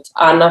on with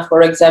Anna,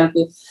 for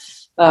example.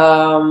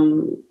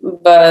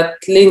 But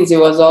Lindsay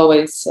was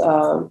always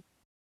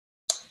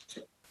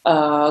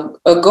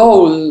a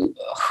goal.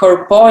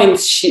 Her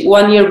points,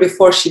 1 year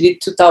before she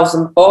did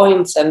 2,000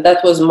 points, and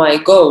that was my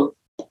goal.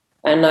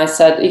 And I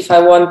said, if I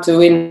want to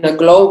win a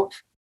globe,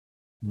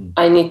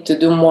 I need to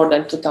do more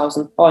than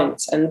 2,000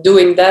 points. And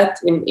doing that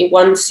in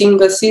one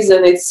single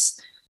season, it's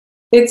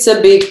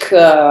a big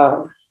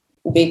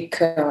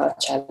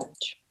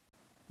challenge.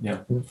 Yeah.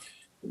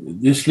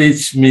 This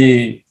leads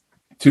me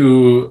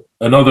to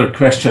another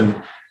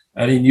question.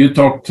 I mean, you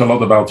talked a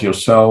lot about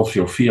yourself,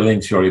 your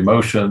feelings, your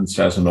emotions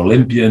as an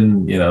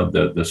Olympian,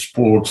 the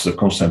sports, the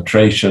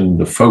concentration,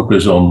 the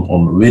focus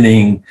on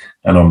winning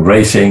and on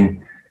racing.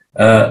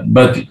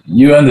 But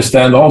you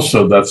understand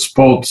also that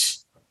sports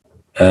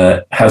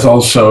has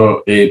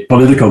also a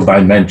political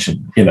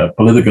dimension,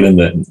 political in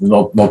the,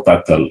 not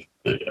at the,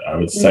 I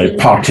would say,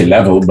 party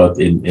level, but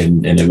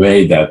in a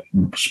way that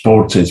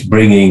sports is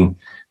bringing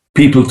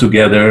people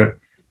together,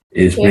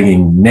 is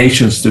bringing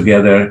nations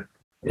together,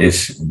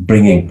 is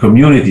bringing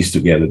communities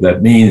together.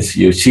 That means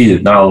you see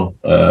that now,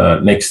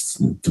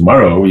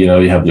 tomorrow,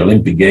 you have the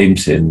Olympic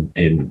Games in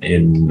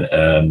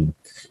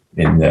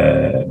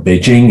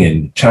Beijing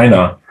in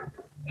China.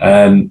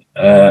 And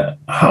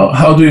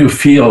how do you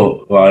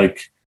feel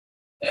like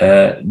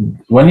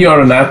when you are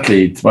an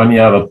athlete, when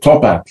you are a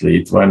top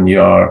athlete, when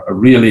you are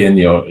really in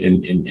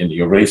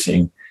your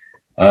racing,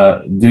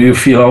 do you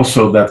feel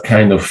also that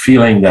kind of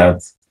feeling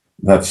that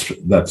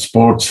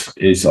sports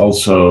is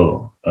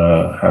also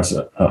has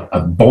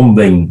a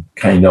bonding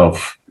kind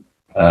of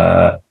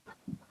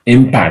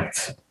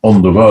impact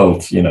on the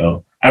world?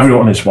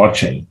 Everyone is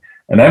watching,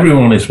 and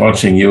everyone is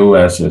watching you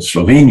as a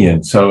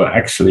Slovenian. So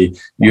actually,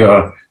 you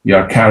are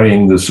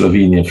carrying the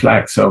Slovenian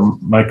flag. So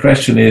my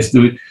question is,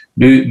 do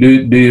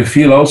you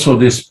feel also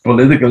this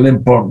political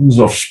importance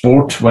of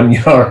sport when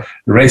you are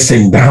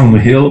racing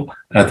downhill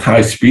at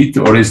high speed,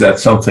 or is that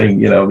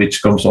something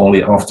which comes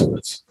only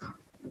afterwards?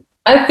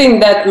 I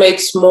think that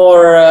makes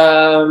more.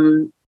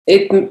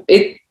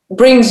 It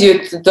brings you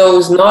to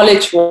those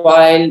knowledge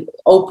while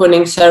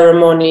opening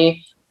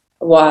ceremony,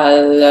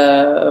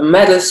 while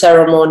medal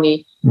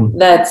ceremony.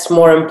 That's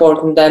more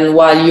important than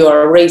while you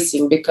are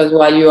racing, because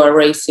while you are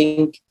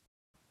racing,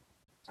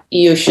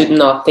 you should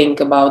not think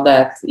about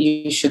that.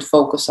 You should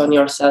focus on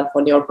yourself,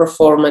 on your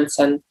performance,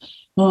 and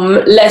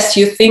less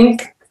you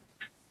think,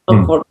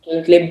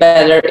 unfortunately,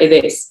 better it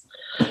is.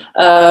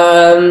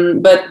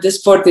 But the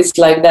sport is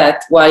like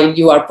that while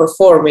you are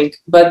performing.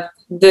 But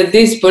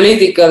this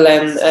political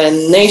and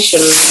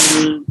nations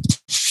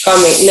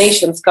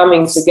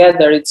coming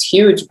together, it's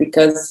huge,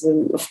 because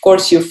of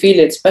course you feel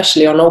it,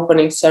 especially on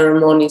opening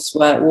ceremonies,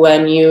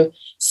 when you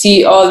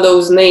see all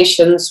those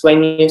nations,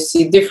 when you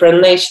see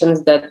different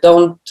nations that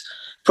don't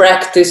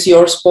practice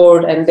your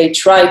sport and they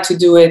try to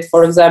do it.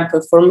 For example,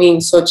 for me in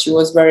Sochi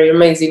was very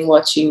amazing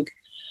watching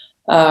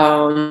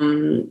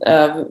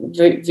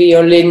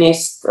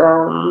violinist.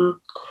 Now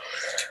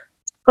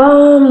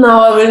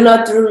I will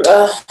not.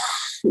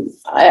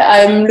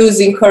 I'm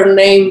losing her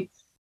name.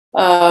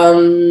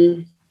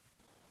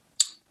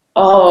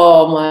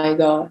 Oh my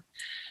God!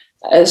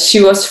 She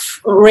was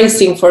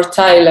racing for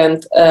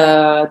Thailand.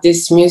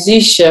 This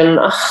musician.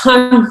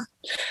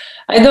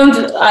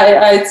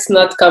 It's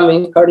not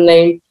coming her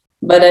name.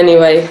 But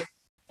anyway,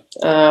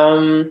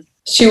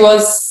 she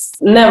was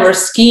never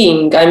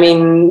skiing. I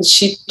mean,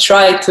 she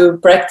tried to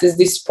practice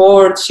this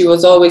sport. She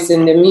was always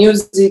in the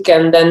music,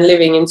 and then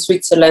living in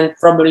Switzerland,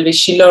 probably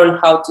she learned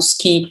how to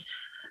ski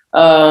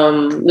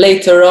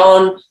later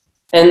on.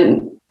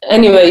 And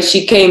anyway,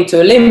 she came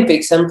to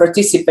Olympics and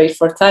participated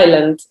for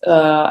Thailand.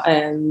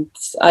 And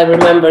I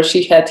remember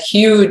she had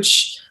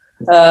huge,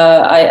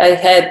 I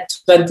had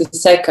 20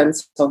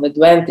 seconds of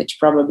advantage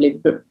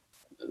probably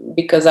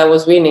because I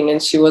was winning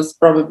and she was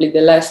probably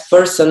the last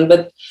person.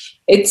 But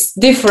it's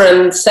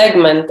different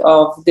segment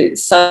of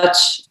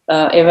such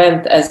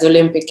event as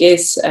Olympic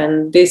is,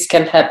 and this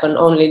can happen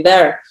only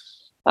there.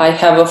 I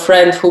have a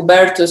friend,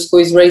 Hubertus, who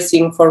is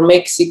racing for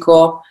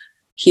Mexico.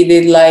 He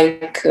did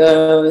like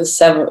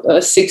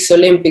 6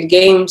 Olympic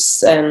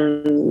Games,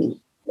 and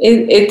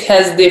it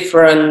has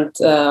different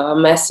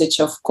message,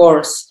 of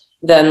course,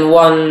 than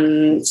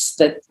ones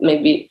that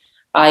maybe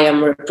I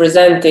am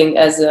representing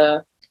as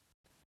a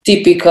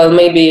typical,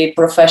 maybe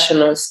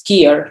professional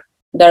skier.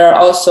 There are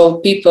also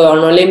people on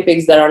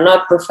Olympics that are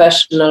not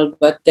professional,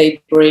 but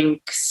they bring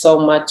so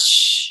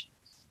much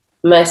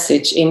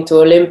message into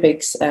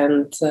Olympics,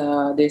 and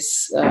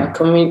this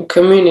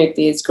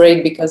community is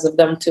great because of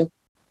them too.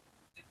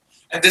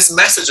 And this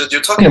message that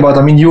you're talking about,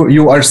 I mean,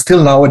 you are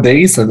still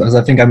nowadays, as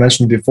I think I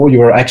mentioned before,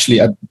 you are actually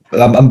an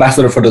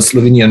ambassador for the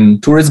Slovenian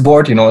Tourist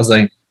Board, as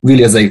a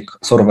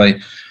sort of a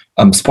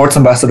sports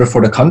ambassador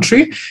for the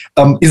country.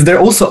 Is there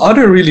also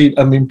other really,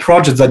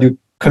 projects that you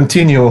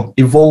continue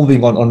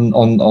evolving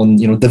on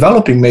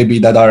developing maybe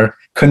that are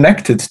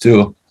connected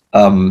to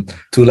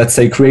to, let's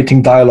say,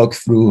 creating dialogue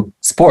through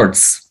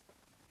sports?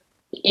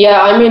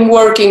 Yeah, I mean,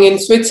 working in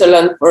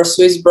Switzerland for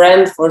Swiss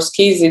brand for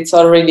skis, it's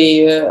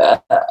already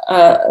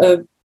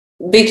a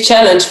big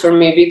challenge for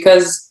me,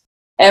 because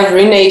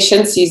every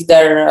nation sees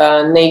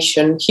their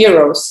nation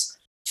heroes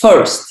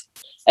first.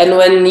 And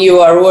when you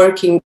are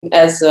working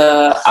as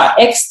an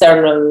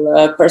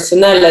external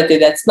personality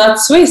that's not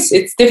Swiss,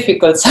 it's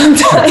difficult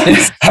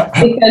sometimes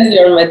because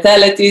your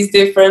mentality is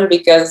different,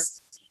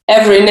 because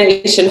every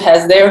nation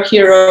has their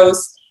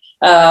heroes.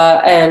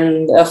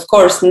 And of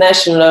course,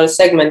 national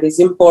segment is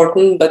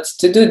important, but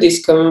to do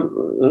this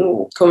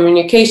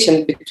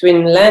communication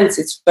between lands,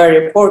 it's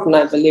very important,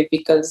 I believe,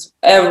 because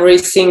every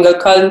single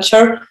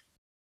culture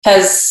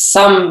has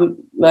some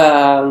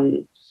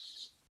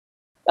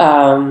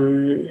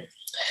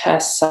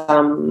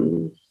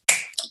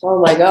oh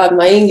my god,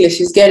 my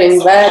English is getting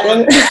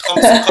bad.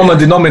 Common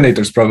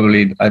denominators,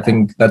 probably. I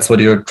think that's what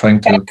you're trying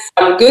to.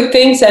 Some good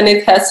things, and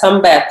it has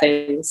some bad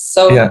things.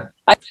 So yeah.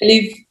 I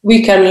believe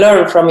we can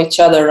learn from each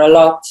other a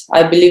lot.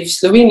 I believe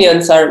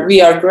Slovenians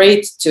we are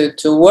great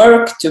to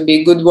work, to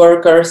be good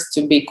workers,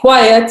 to be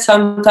quiet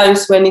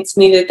sometimes when it's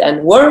needed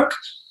and work.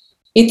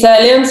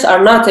 Italians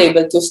are not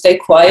able to stay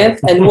quiet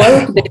and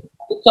work. They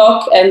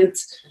talk,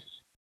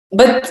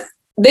 but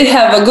they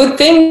have a good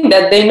thing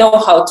that they know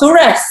how to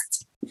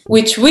rest,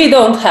 which we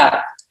don't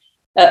have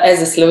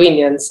as a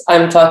Slovenians.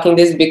 I'm talking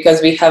this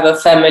because we have a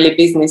family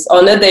business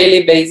on a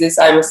daily basis.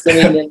 I'm a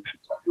Slovenian.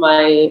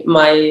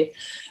 My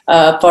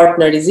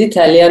partner is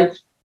Italian.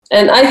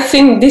 And I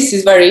think this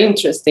is very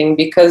interesting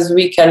because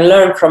we can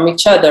learn from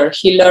each other.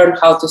 He learned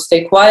how to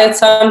stay quiet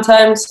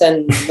sometimes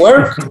and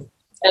work.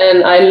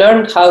 And I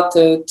learned how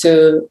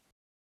to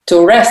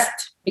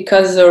rest,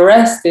 because the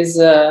rest is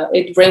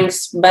it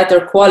brings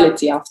better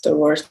quality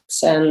afterwards.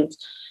 And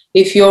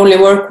if you only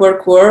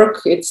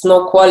work, it's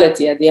no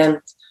quality at the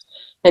end.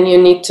 And you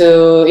need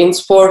to, in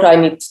sport, I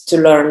need to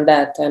learn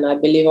that. And I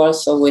believe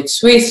also with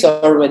Swiss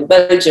or with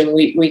Belgium,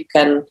 we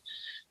can,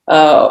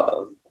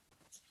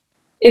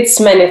 it's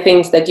many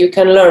things that you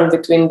can learn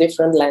between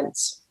different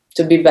lands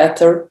to be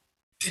better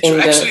in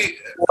the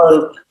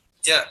world.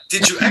 Yeah.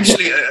 Did you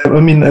actually?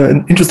 I mean,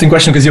 an interesting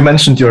question, because you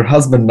mentioned your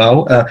husband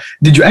now.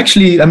 Did you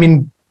actually? I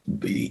mean,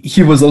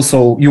 he was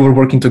also. You were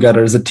working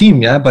together as a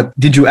team, yeah. But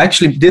did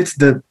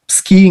the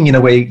skiing in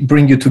a way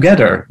bring you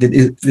together?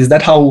 Is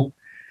that how,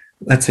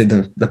 let's say,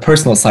 the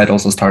personal side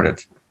also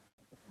started?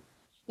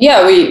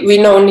 Yeah, we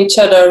known each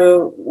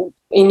other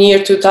in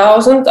year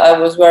 2000. I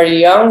was very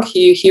young.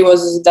 He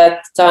was at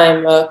that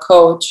time a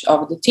coach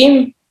of the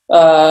team,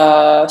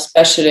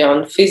 especially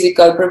on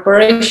physical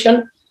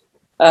preparation.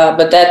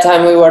 But that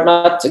time we were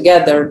not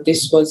together.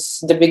 This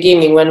was the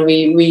beginning when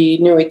we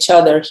knew each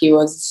other. He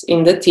was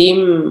in the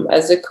team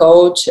as a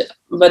coach.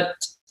 But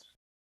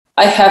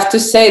I have to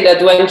say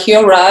that when he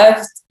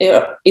arrived,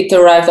 it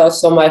arrived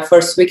also my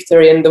first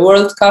victory in the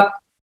World Cup.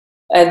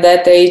 At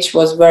that age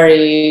was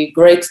very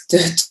great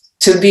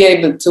to be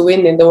able to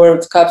win in the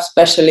World Cup,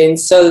 especially in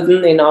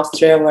Sölden in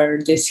Austria,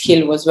 where this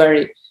hill was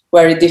very,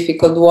 very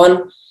difficult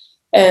one.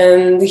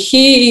 And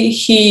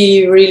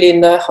he really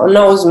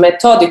knows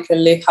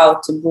methodically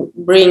how to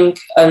bring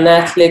an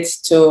athlete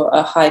to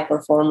a high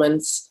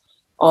performance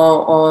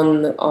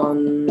on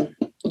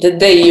the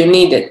day you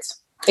need it.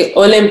 The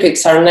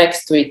Olympics are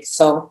next week,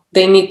 so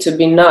they need to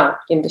be now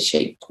in the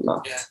shape,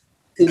 not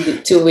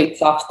 2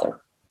 weeks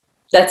after.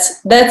 That's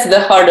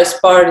the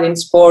hardest part in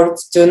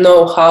sports, to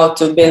know how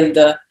to build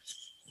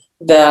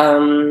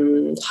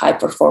the high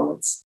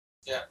performance.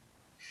 Yeah,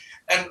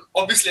 and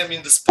obviously, I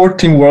mean, the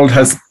sporting world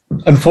has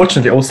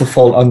unfortunately also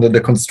fall under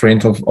the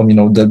constraint of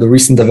the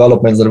recent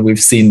developments that we've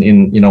seen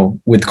in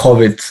with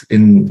COVID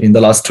in the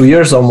last 2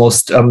 years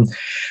almost.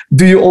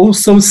 Do you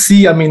also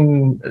see, I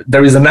mean,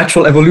 there is a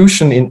natural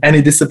evolution in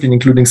any discipline,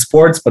 including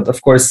sports, but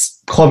of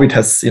course COVID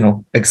has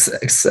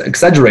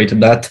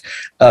exaggerated that.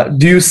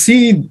 Do you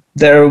see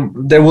there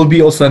will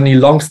be also any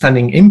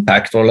long-standing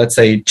impact, or let's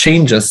say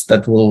changes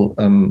that will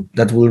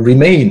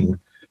remain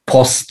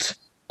post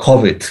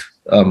COVID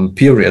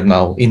period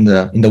now in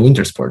the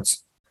winter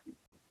sports?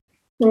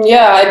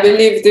 Yeah, I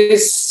believe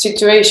this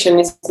situation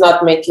is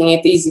not making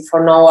it easy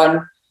for no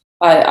one.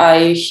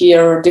 I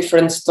hear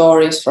different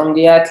stories from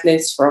the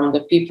athletes, from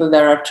the people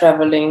that are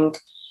traveling,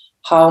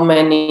 how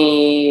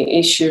many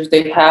issues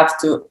they have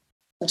to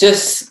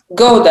just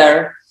go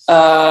there,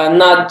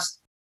 not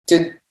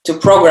to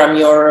program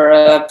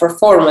your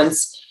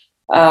performance.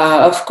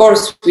 Of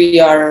course, we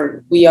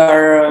are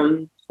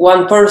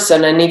one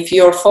person, and if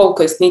your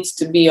focus needs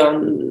to be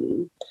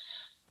on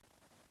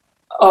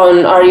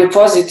are you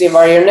positive,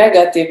 are you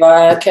negative,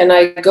 can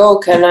I go,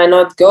 can I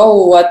not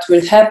go, what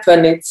will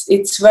happen,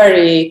 it's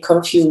very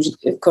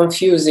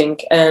confusing,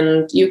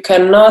 and you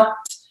cannot,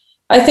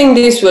 I think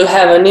this will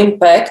have an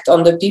impact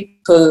on the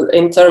people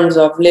in terms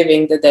of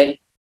living the day,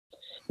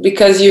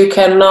 because you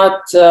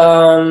cannot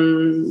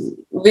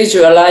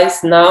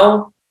visualize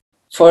now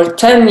for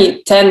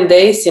 10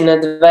 days in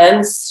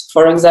advance.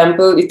 For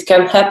example, it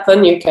can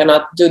happen, you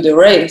cannot do the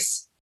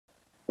race.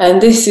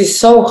 And this is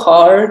so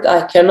hard.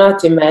 I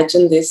cannot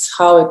imagine this,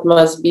 how it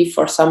must be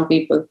for some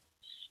people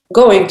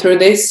going through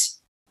this.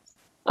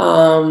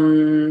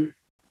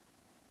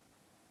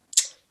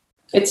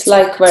 It's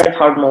like very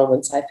hard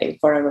moments, I think,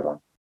 for everyone.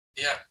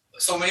 Yeah.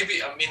 So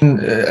maybe, I mean,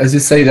 as you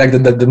say, like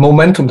the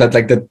momentum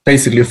that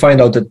basically you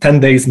find out that 10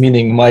 days,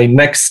 meaning my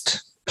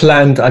next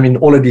planned, I mean,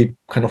 already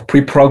kind of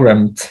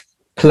pre-programmed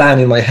plan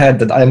in my head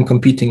that I am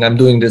competing, I'm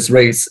doing this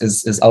race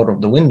is out of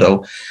the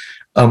window.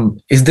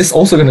 Is this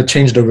also going to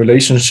change the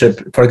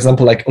relationship? For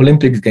example, like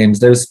Olympic Games,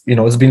 there's,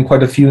 there's been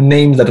quite a few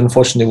names that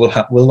unfortunately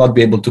will not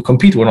be able to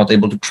compete, will not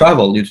able to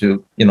travel due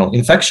to,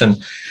 infection.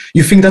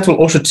 You think that will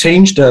also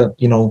change the,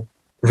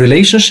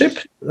 relationship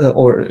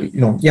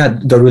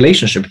the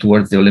relationship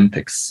towards the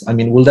Olympics? I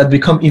mean, will that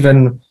become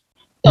even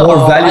more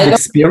valued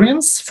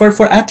experience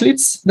for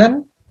athletes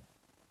then?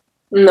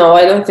 No,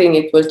 I don't think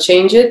it will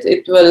change it.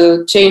 It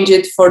will change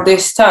it for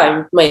this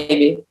time,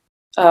 maybe.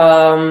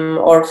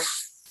 For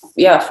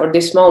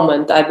this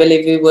moment. I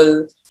believe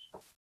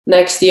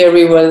next year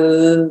we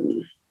will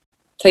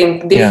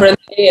think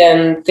differently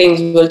and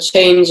things will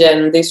change,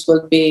 and this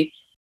will be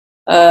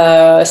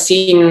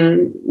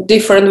seen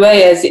different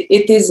way as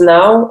it is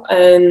now,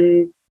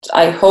 and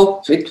I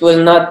hope it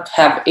will not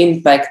have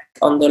impact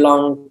on the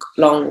long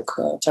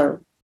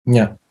term.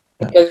 Yeah.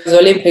 Because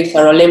Olympics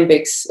are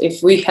Olympics.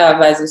 If we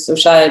have as a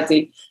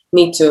society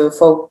need to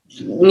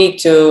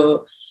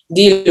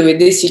deal with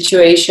this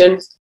situation,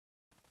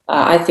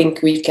 I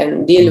think we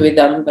can deal with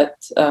them, but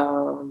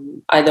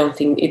I don't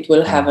think it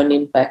will have an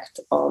impact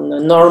on the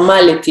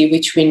normality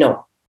which we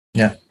know.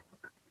 Yeah.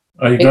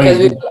 Are you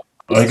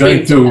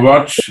going to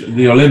watch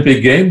the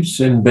Olympic Games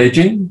in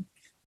Beijing?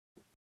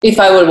 If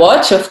I will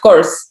watch, of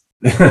course.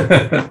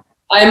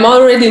 I'm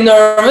already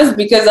nervous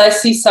because I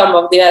see some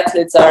of the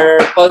athletes are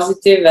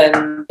positive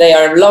and they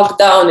are locked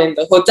down in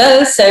the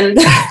hotels and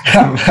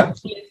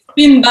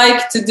spin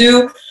bike to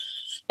do.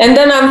 And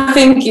then I'm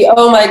thinking,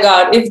 oh my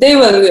God, if they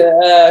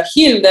will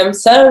heal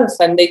themselves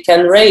and they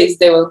can race,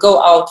 they will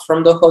go out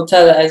from the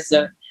hotel as,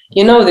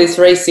 these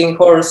racing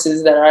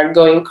horses that are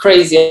going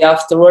crazy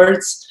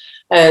afterwards.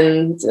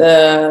 And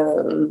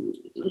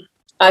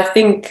I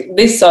think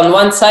this on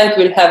one side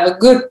will have a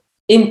good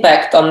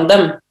impact on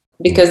them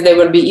because they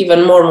will be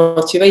even more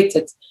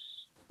motivated.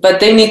 But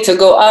they need to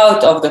go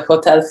out of the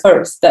hotel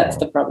first. That's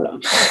the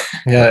problem.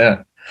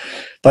 Yeah.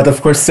 But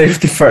of course,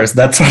 safety first.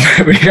 That's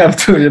what we have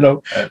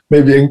to,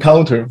 maybe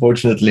encounter,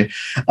 unfortunately.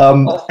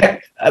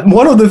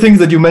 One of the things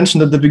that you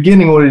mentioned at the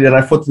beginning already, and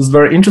I thought was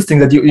very interesting,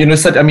 that you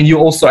said, I mean, you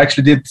also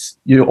actually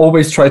you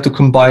always try to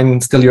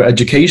combine still your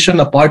education,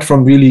 apart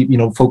from really,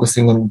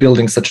 focusing on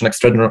building such an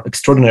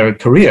extraordinary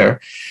career.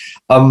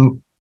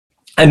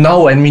 And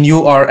now, I mean,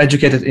 you are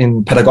educated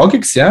in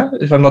pedagogics,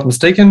 if I'm not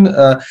mistaken.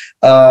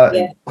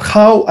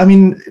 How, I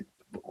mean,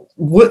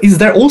 is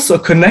there also a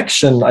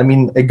connection, I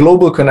mean, a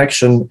global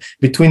connection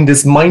between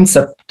this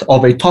mindset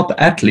of a top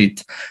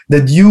athlete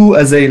that you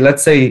as a,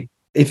 let's say,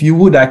 if you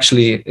would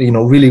actually,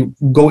 really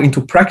go into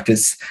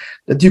practice,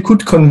 that you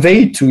could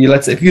convey to,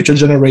 let's say, future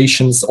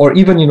generations or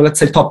even, let's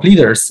say, top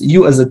leaders,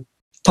 you as a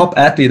top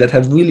athlete that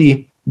have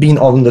really been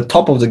on the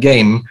top of the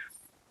game,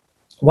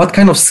 what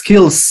kind of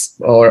skills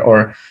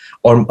or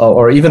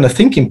even a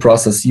thinking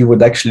process you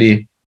would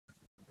actually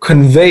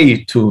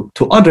convey to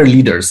other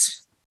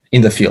leaders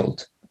in the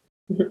field?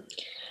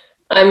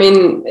 I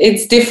mean,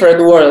 it's different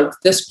world.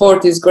 The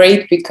sport is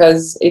great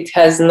because it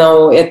has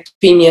no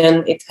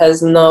opinion. It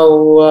has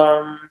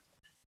no.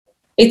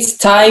 It's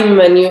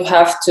time, and you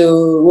have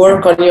to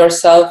work on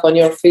yourself, on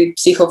your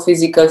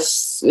psychophysical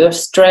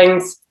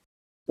strength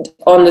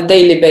on a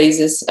daily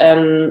basis.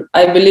 And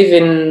I believe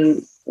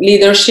in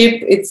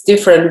leadership. It's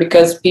different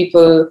because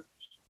people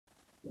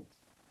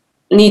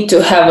need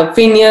to have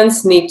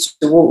opinions, need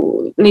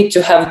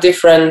to have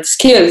different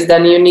skills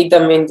than you need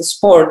them in the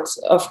sport.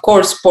 Of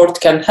course, sport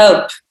can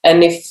help.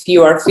 And if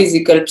you are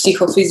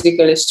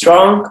psychophysically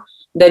strong,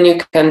 then you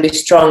can be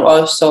strong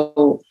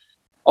also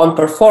on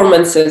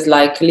performances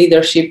like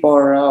leadership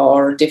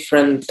or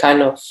different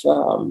kind of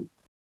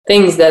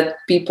things that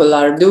people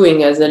are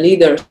doing as a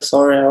leaders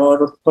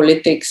or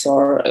politics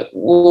or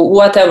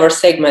whatever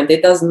segment.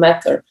 It doesn't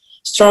matter.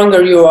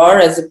 Stronger you are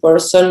as a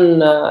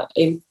person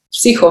in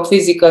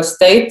psychophysical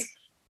state,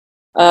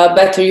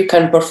 better you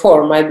can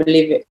perform, I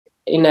believe,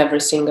 in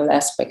every single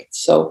aspect.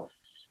 So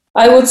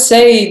I would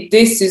say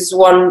this is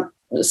one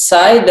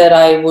side that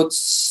I would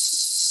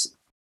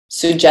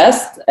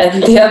suggest.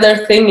 And the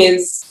other thing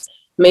is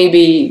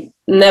maybe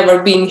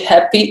never being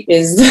happy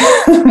is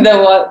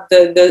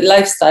the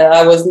lifestyle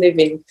I was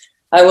living.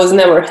 I was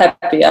never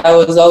happy. I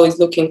was always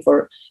looking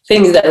for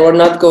things that were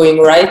not going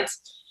right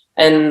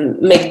and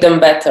make them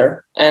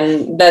better.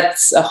 And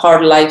that's a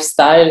hard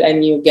lifestyle,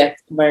 and you get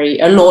very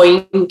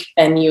annoying,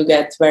 and you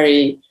get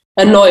very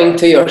annoying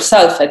to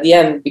yourself at the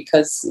end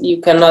because you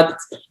cannot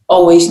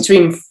always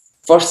dream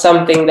for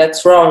something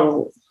that's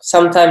wrong.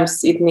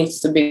 Sometimes it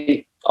needs to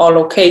be all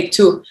okay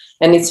too,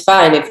 and it's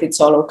fine if it's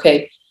all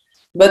okay.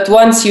 But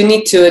once you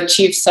need to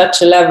achieve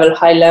such a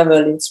high level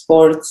in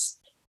sports,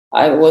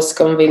 I was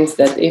convinced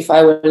that if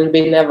I will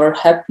be never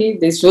happy,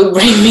 this will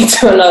bring me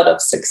to a lot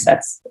of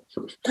success.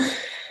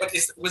 But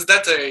was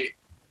that a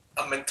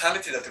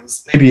mentality that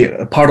was maybe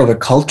a part of a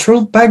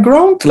cultural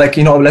background, like,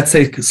 let's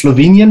say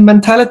Slovenian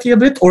mentality a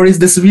bit, or is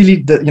this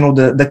really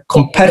the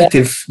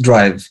competitive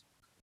drive?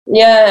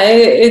 Yeah,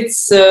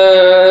 it's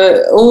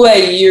a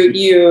way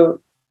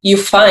you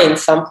find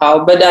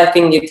somehow, but I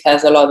think it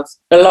has a lot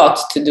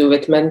to do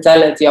with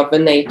mentality of a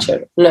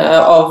nation.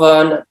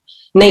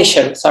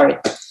 Sorry.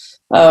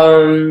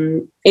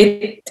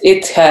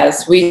 It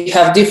has. We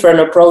have different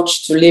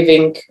approach to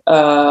living,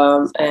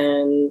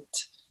 and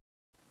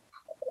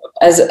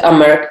as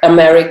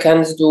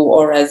Americans do,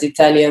 or as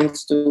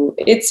Italians do,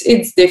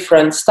 it's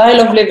different style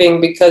of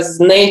living, because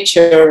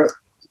nature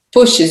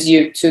pushes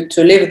you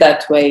to live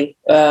that way.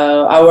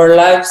 Our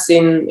lives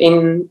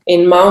in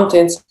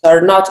mountains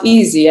are not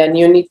easy, and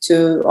you need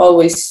to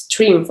always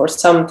stream for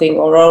something,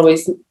 or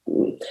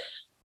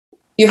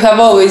you have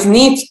always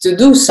need to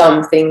do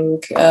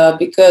something,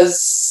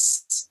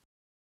 because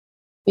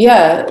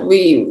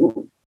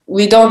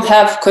we don't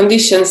have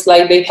conditions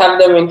like they have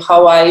them in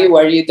Hawaii,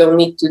 where you don't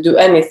need to do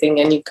anything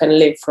and you can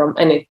live from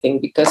anything,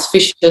 because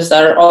fishes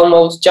are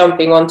almost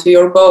jumping onto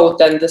your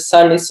boat, and the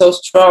sun is so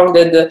strong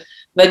that the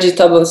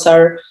vegetables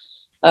are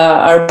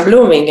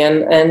blooming,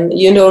 and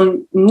you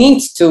don't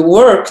need to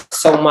work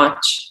so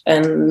much.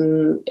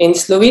 And in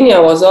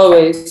Slovenia was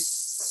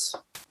always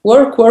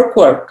work,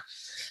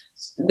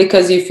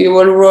 because if you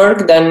will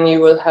work, then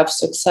you will have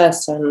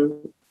success. And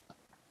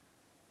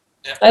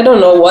I don't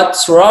know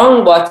what's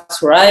wrong,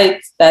 what's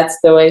right. That's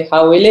the way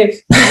how we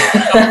live.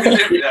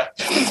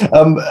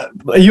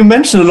 You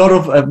mentioned a lot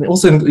of,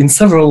 also in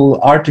several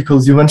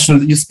articles,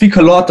 you speak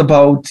a lot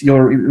about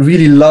your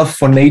really love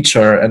for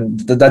nature,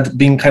 and that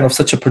being kind of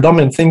such a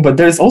predominant thing. But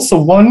there's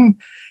also one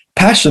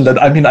passion that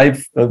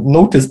I've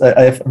noticed,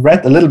 I've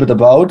read a little bit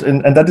about,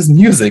 and that is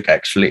music,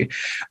 actually.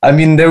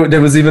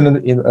 There was even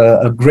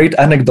a great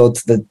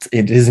anecdote that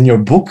it is in your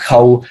book,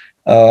 how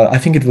I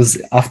think it was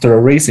after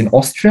a race in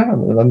Austria.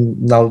 I'm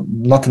now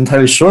not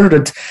entirely sure,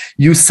 that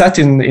you sat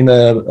in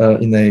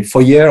a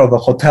foyer of a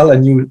hotel,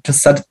 and you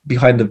just sat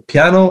behind the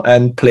piano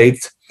and played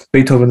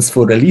Beethoven's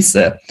Für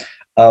Elise.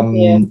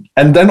 And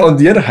then on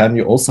the other hand,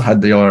 you also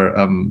had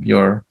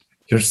your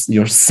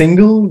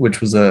single, which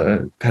was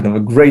a kind of a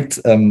great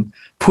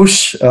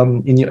push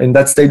in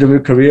that stage of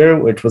your career,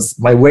 which was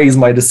My Way Is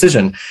My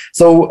Decision.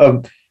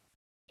 So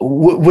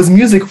was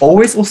music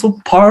always also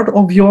part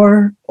of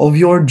your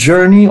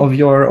journey, of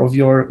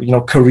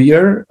your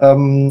career?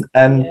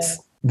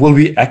 Will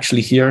we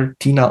actually hear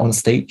Tina on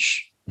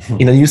stage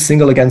in a new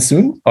single again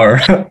soon, or?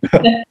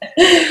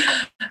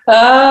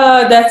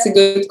 That's a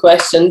good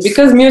question,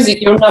 because music,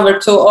 you're never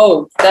too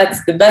old.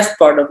 That's the best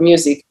part of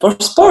music. For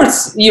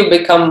sports, you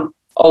become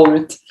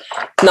old,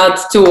 not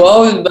too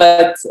old,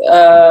 but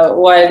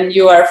when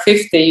you are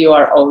 50, you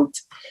are old.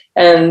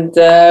 And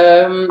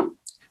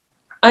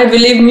I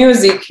believe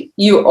music,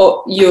 you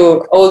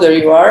older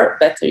you are,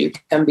 better you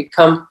can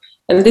become.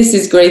 And this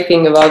is great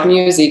thing about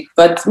music.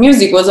 But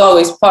music was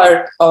always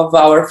part of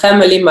our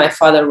family. My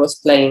father was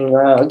playing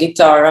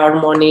guitar,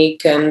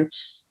 harmonic, and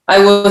I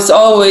was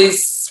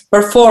always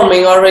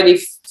performing already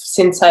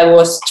since I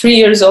was 3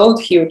 years old.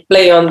 He would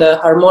play on the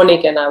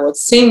harmonic and I would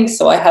sing.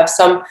 So I have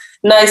some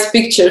nice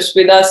pictures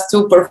with us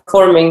two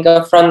performing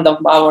in front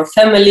of our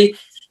family.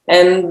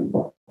 And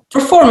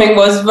performing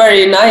was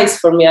very nice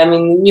for me.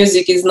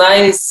 Music is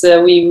nice.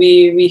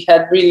 We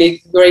had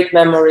really great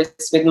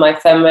memories with my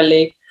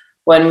family.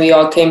 When we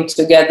all came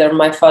together,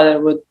 my father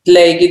would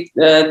play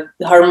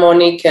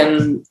harmonic,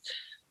 and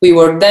we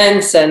would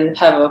dance and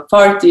have a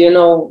party.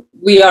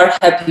 We are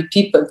happy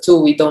people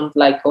too. We don't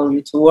like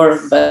only to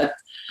work, but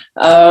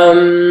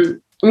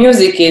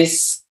music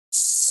is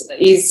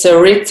a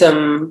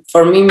rhythm.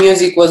 For me,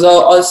 music was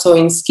also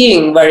in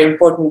skiing very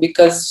important,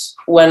 because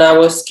when I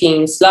was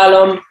skiing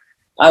slalom,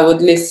 I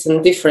would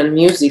listen different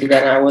music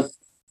than I would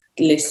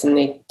listen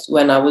it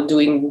when I was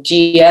doing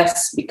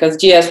GS, because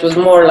GS was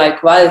more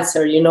like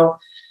waltzer,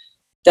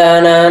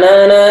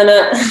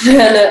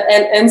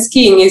 and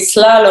skiing is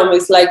slalom,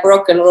 is like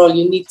rock and roll.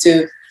 You need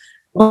to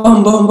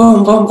boom, boom,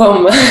 boom, boom,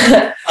 boom.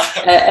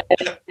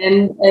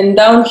 and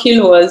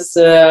downhill was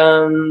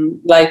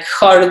like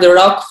hard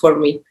rock for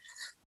me,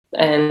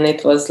 and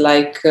it was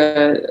like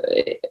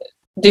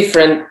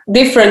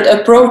different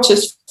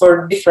approaches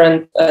for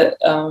different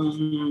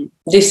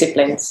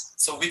disciplines.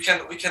 So we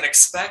can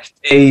expect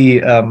a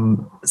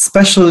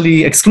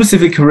specially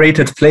exclusively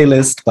curated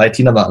playlist by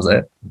Tina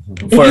Maze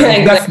for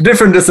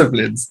different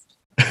disciplines.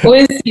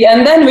 We'll see.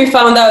 And then we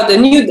found out a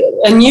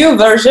new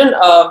version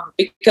of,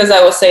 because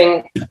I was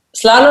saying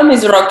slalom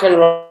is rock and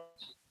roll,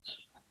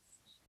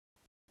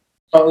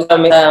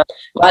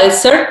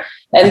 waltzer,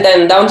 and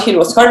then downhill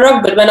was hard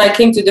rock. But when I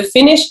came to the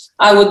finish,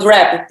 I would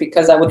rap it,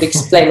 because I would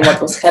explain what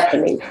was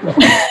happening.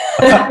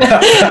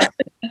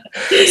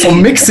 So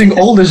mixing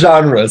all the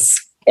genres.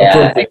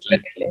 Yeah,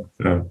 exactly.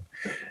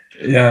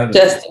 Yeah.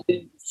 Just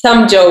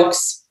some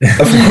jokes.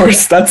 Of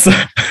course, that's.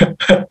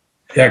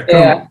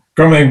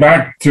 coming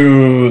back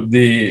to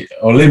the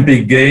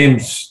Olympic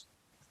Games,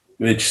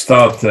 which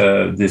start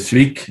this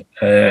week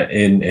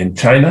in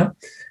China.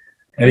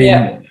 I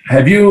mean,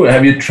 have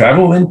you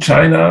traveled in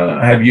China?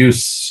 Have you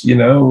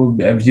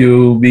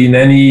been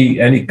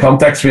any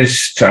contacts with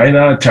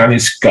China,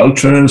 Chinese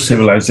culture,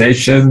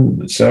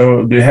 civilization?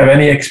 So do you have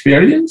any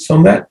experience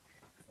on that?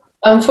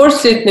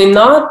 Unfortunately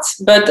not,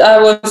 but I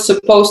was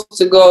supposed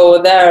to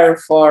go there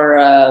for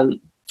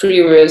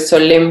previous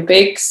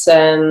Olympics,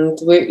 and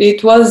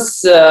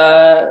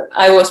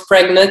I was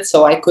pregnant,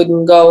 so I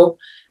couldn't go.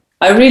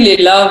 I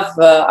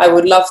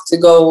would love to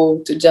go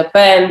to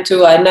Japan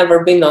too. I've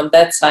never been on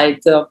that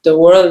side of the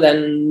world,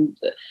 and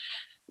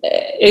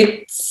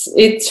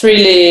it's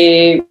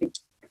really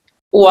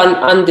one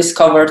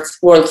undiscovered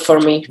world for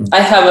me. I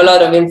have a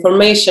lot of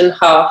information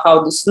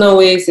how the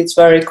snow is. It's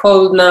very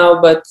cold now,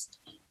 but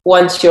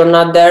once you're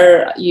not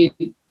there,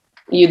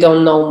 you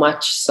don't know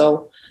much.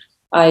 So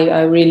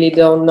I really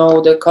don't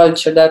know the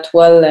culture that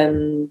well,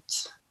 and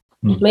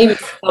maybe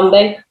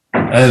someday.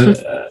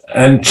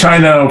 And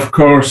China, of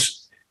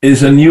course,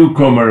 is a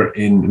newcomer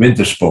in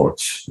winter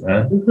sports.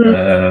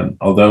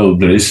 Although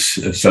there is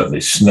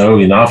certainly snow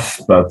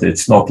enough, but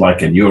it's not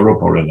like in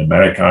Europe or in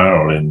America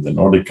or in the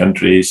Nordic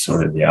countries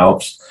or in the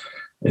Alps.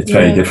 It's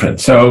very different.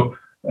 So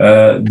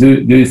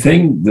do you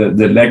think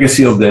the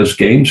legacy of those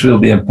games will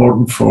be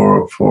important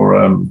for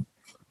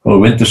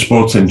winter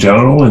sports in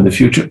general in the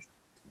future?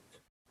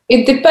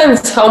 It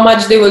depends how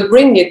much they will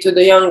bring it to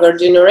the younger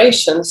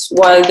generations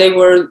while they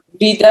will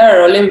be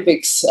there.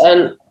 Olympics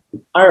and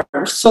are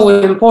so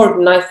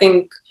important. I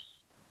think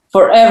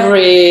for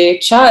every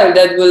child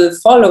that will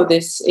follow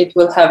this, it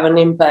will have an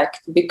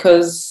impact,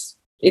 because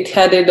it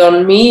had it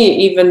on me,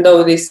 even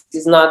though this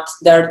is not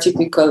their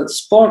typical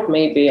sport,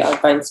 maybe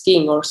alpine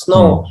skiing or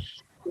snow.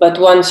 But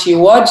once you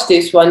watch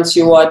this, once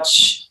you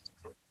watch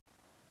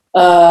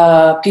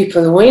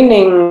people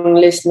winning,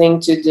 listening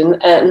to the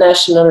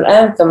national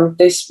anthem,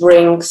 this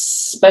brings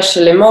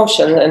special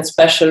emotion and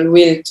special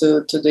will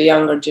to the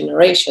younger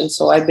generation.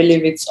 So I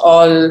believe it's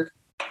all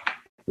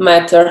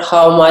matter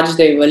how much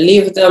they will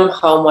live them,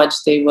 how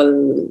much they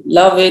will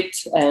love it,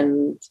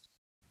 and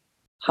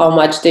how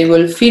much they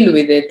will feel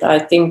with it. I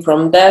think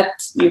from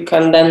that you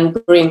can then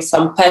bring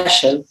some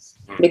passion,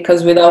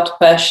 because without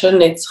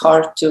passion it's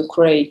hard to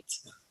create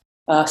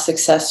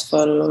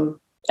successful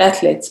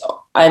athletes,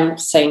 I'm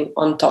saying,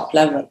 on top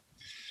level.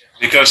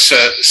 Because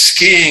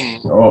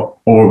skiing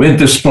or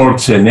winter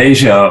sports in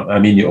Asia, I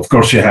mean, of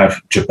course you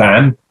have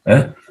Japan,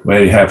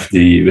 where we have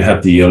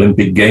the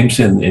Olympic Games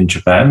in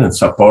Japan, in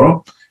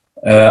Sapporo,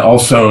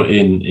 also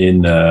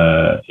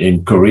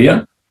in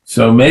Korea.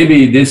 So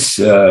maybe this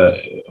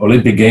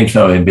Olympic Games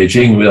now in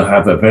Beijing will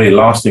have a very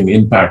lasting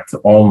impact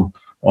on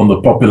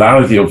the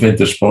popularity of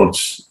winter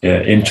sports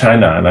in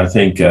China, and I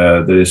think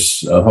there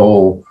is a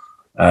whole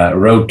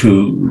road to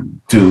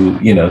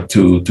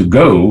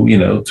go,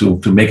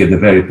 to make it a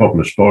very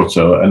popular sport.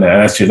 So, and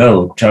as you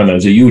know, China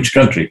is a huge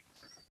country.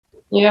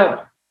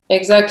 Yeah,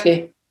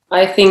 exactly.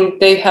 I think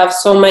they have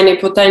so many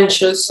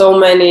potentials, so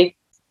many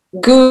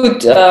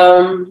good,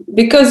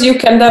 because you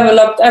can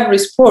develop every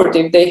sport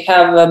if they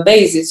have a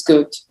basis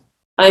good.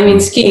 I mean,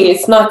 skiing,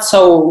 it's not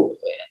so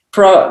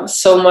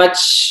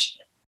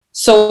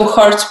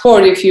hard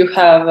sport if you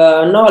have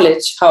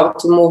knowledge how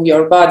to move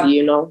your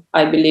body.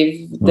 I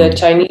believe the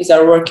Chinese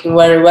are working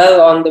very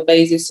well on the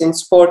basis in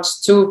sports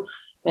too,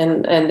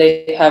 and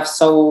they have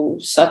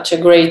such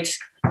a great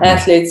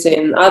athletes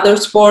in other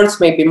sports,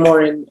 maybe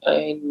more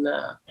in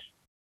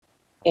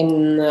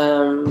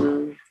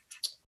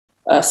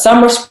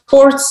summer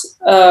sports.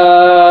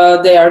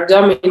 They are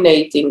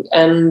dominating,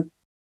 and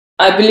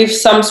I believe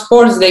some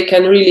sports they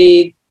can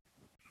really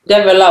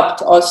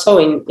developed also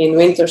in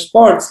winter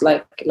sports,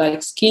 like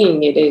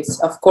skiing. It is,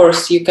 of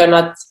course, you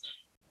cannot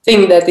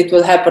think that it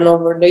will happen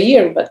over the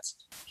year, but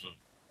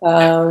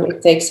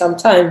it takes some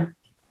time.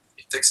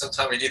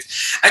 Indeed.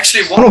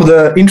 Actually, one of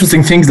the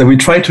interesting things that we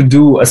try to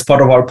do as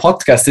part of our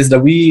podcast is that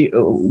we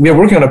are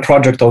working on a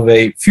project of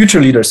a future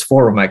leaders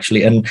forum,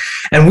 actually, and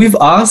we've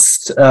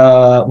asked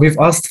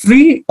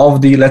three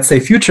of the, let's say,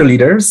 future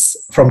leaders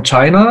from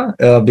China,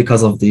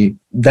 because of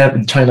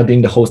China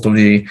being the host of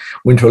the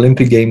Winter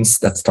Olympic Games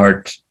that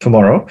start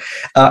tomorrow,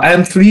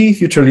 and three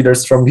future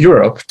leaders from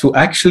Europe to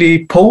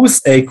actually pose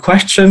a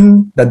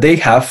question that they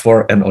have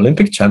for an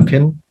Olympic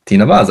champion,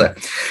 Tina Vase.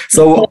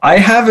 So I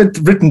have it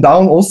written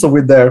down also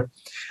with their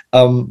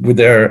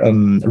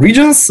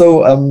regions.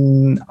 So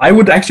I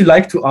would actually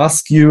like to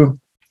ask you.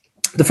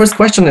 The first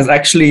question is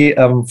actually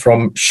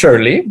from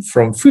Shirley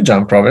from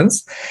Fujian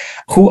province,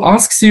 who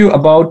asks you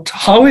about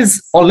how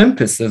is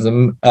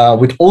Olympicism,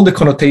 with all the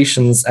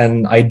connotations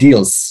and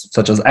ideals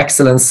such as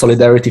excellence,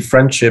 solidarity,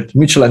 friendship,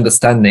 mutual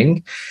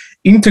understanding,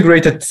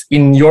 integrated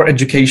in your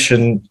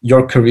education,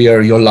 your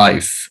career, your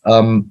life,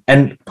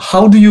 and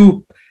how do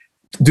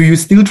you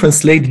still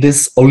translate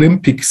this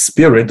Olympic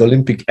spirit,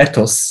 Olympic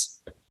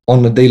ethos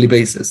on a daily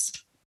basis?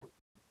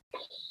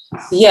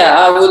 Yeah,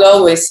 I would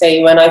always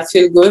say when I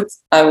feel good,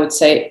 I would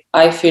say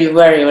I feel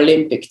very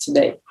Olympic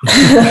today.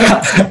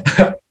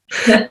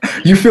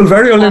 You feel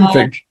very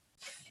Olympic.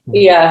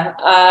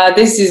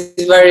 This is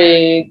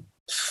very,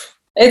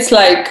 it's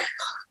like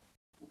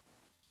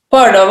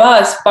part of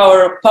us,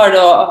 part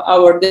of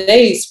our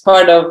days,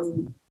 part of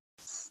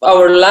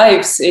our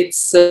lives.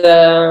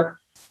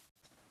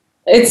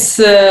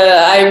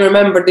 I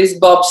remember this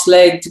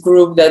bobsled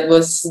group that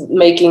was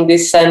making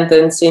this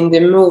sentence in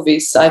the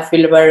movies. I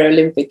feel very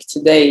Olympic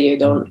today. You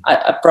don't.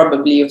 I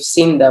probably you've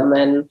seen them,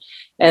 and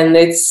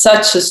it's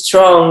such a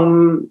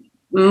strong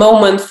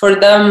moment for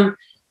them,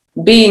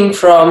 being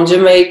from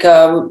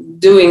Jamaica,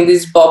 doing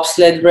this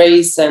bobsled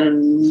race,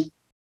 and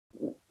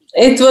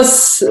it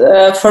was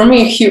for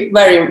me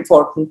very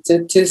important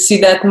to see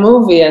that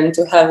movie and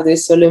to have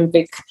this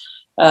Olympic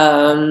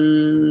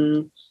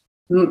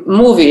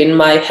movie in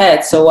my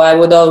head. So I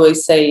would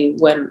always say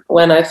when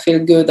I feel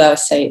good, I'll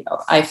say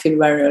I feel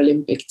very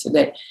Olympic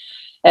today.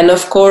 And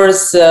of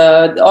course,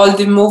 all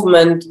the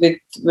movement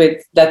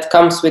with that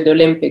comes with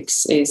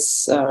Olympics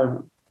is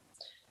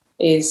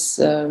it's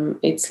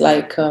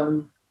like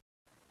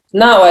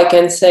now I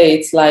can say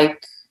it's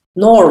like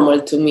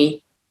normal to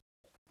me.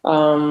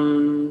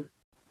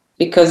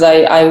 Because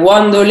I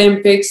won the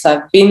Olympics,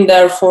 I've been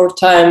there 4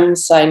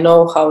 times, I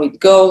know how it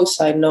goes,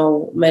 I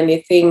know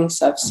many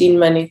things, I've seen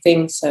many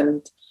things,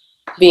 and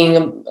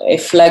being a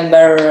flag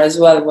bearer as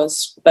well was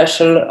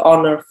special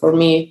honor for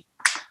me.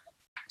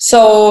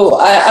 So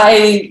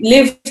I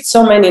lived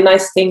so many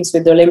nice things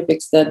with the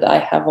Olympics that I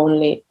have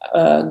only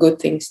good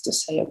things to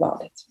say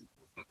about it.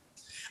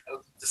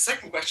 The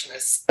second question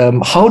is,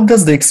 how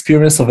does the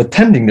experience of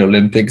attending the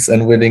Olympics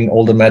and winning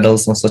all the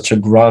medals on such a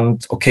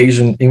grand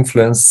occasion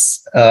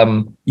influence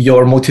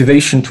your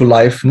motivation to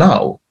life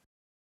now?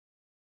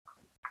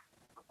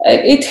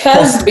 It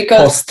has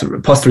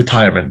post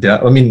retirement. Yeah,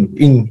 I mean,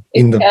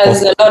 it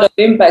has a lot of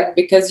impact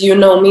because you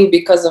know me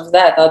because of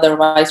that.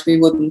 Otherwise, we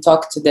wouldn't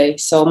talk today.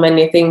 So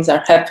many things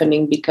are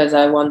happening because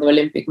I won the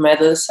Olympic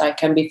medals. I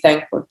can be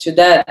thankful to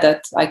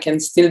that I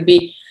can still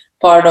be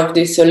part of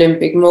this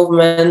Olympic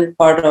movement,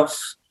 part of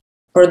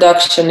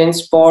production in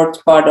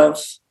sport, part of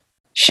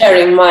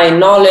sharing my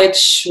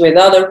knowledge with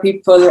other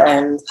people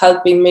and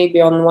helping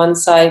maybe on one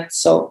side.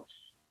 So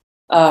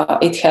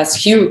it has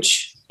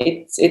huge.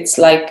 It's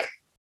like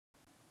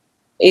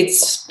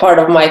it's part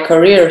of my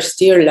career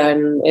still,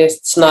 and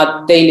it's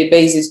not daily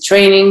basis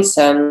trainings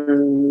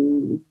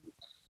and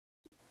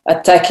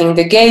attacking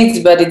the gates,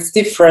 but it's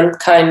different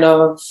kind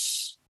of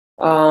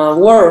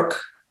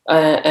work.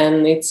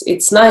 And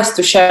it's nice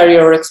to share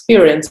your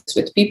experience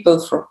with people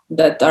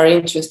that are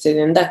interested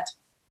in that.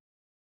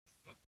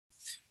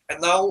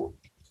 And now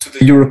to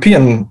the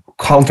European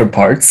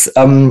counterparts,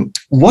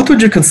 what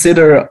would you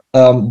consider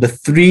the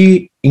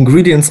 3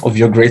 ingredients of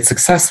your great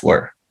success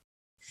were?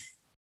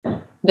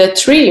 The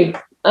 3,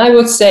 I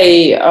would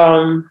say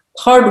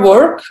hard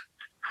work,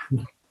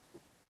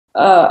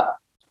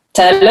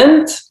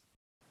 talent,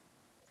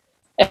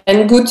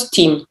 and good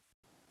team,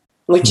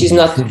 which is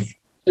not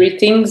 3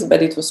 things,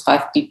 but it was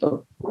 5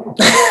 people.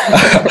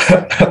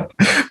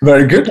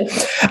 Very good.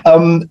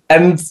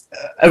 And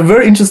a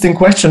very interesting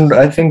question,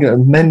 I think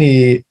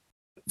many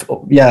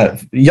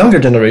younger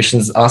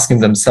generations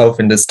asking themselves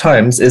in these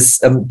times is,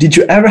 did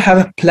you ever have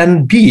a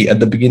plan B at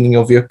the beginning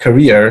of your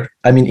career?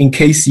 I mean, in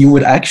case you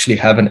would actually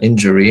have an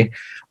injury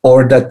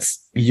or that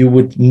you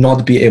would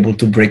not be able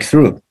to break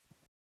through?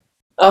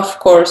 Of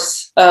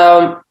course.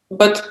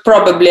 But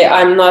probably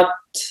I'm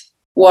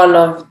one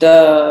of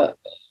the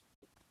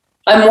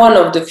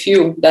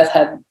few that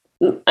had,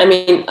 I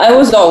mean, I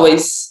was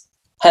always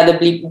had a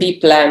B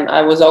plan.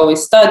 I was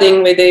always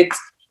studying with it,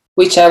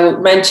 which I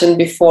mentioned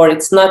before.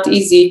 It's not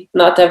easy.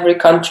 Not every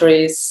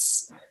country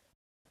is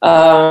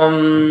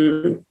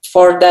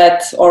for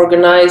that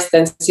organized,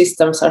 and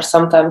systems are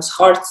sometimes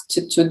hard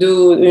to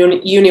do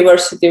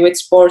university with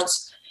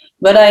sports.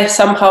 But I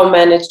somehow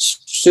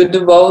managed to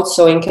do both.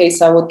 So in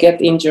case I would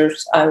get injured,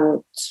 I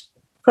would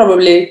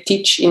probably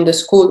teach in the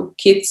school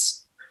kids.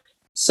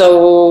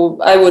 So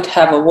I would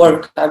have a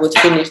work. I would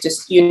finish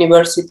this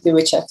university,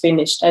 which I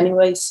finished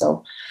anyway.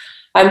 So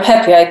I'm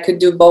happy I could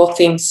do both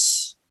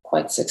things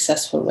quite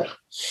successfully.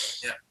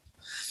 Yeah.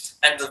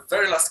 And the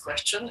very last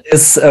question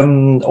is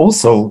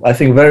also, I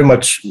think, very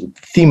much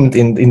themed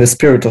in the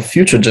spirit of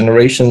future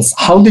generations.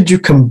 How did you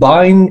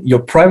combine your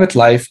private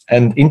life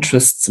and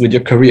interests with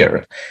your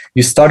career?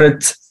 You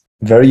started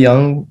very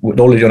young,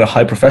 already on a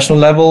high professional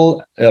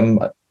level.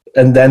 And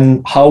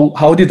then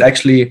how did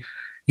actually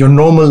your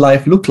normal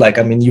life look like?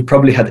 I mean, you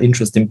probably had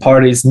interest in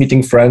parties,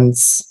 meeting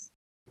friends.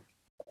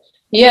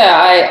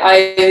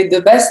 Yeah,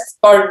 the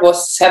best part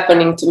was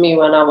happening to me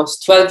when I was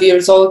 12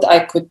 years old. I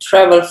could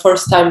travel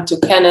first time to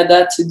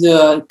Canada to do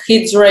a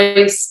kids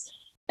race.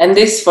 And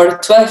this for a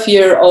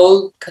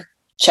 12-year-old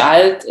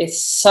child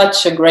is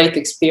such a great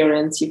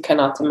experience you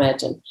cannot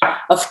imagine.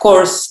 Of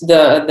course,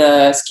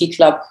 the ski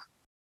club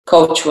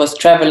coach was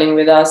traveling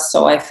with us,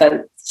 so I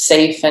felt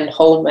safe and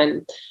home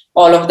and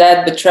all of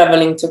that. But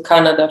traveling to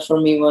Canada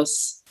for me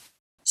was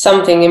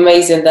something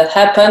amazing that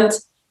happened.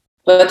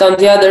 But on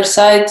the other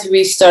side,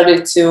 we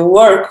started to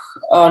work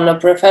on a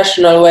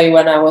professional way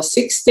when I was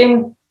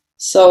 16.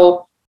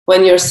 So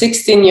when you're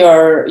 16,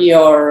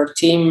 your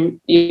team,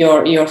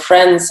 your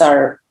friends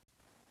are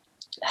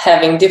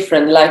having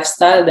different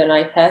lifestyle than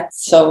I had.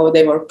 So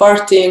they were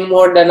partying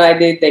more than I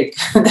did. They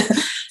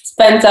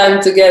spend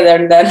time together,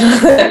 and then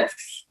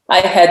I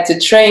had to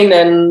train.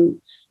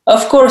 And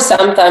of course,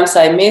 sometimes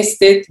I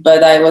missed it,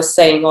 but I was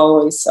saying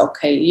always,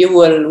 okay, you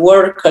will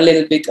work a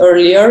little bit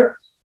earlier,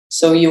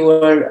 so you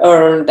will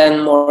earn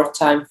then more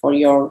time for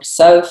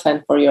yourself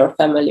and for your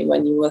family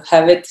when you will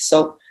have it.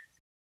 So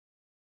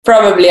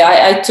probably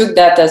I took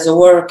that as a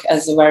work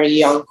as a very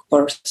young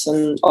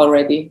person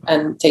already,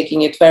 and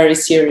taking it very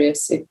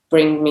serious, it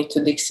bring me to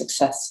this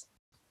success.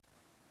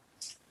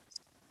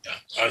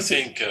 I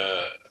think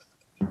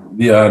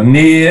we are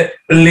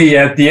nearly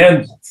at the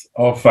end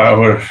of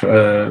our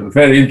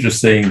very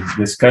interesting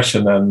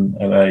discussion, and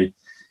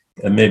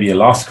maybe a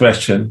last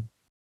question.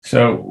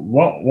 So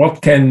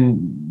what can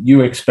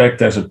you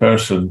expect as a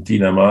person,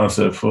 Tina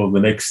Maase, for the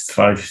next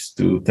 5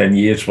 to 10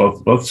 years?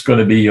 What's going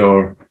to be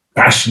your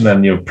passion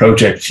and your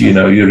projects,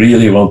 you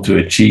really want to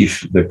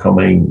achieve the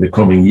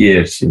coming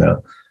years,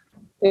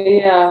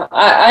 Yeah,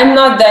 I'm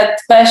not that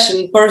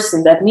passionate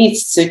person that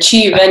needs to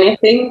achieve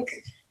anything.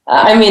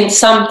 I mean,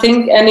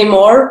 something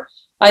anymore.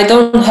 I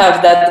don't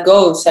have that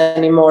goals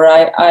anymore.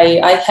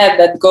 I had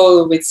that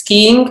goal with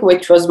skiing,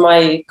 which was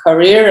my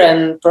career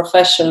and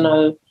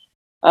professional.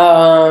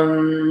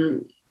 I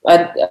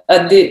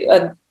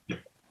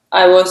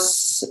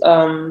was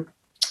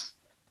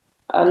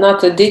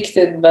not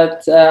addicted,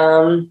 but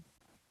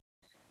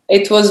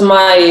it was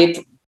my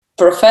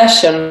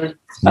profession,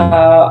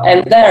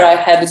 and there I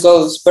had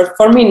goals. But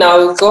for me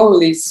now, goal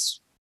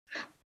is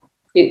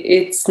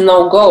it's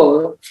no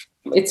goal.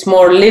 It's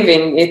more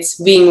living. It's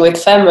being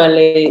with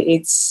family.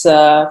 It's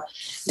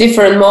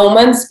different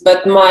moments.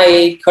 But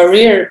my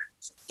career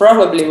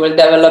probably will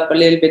develop a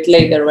little bit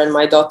later when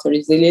my daughter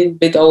is a little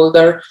bit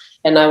older,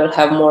 and I will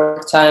have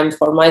more time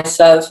for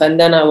myself, and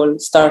then I will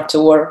start to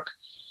work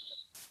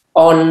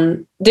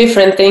on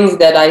different things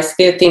that I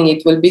still think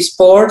it will be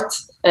sport.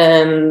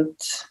 And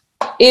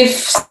if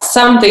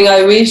something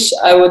I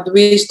would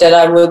wish that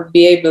I would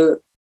be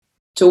able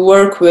to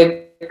work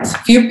with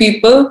few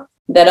people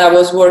that I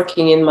was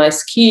working in my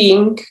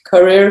skiing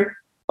career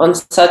on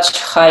such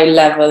high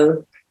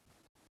level.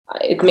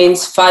 It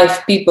means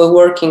 5 people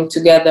working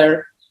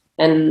together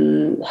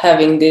and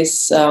having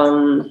this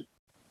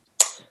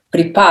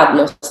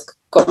pripadnost.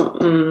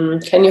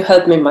 Can you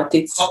help me,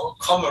 Matic?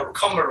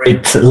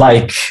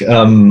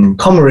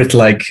 Comrade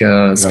like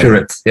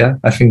spirit. Yeah,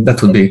 I think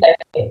that would be.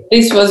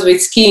 This was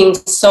with skiing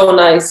so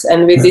nice,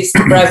 and with this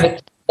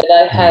private that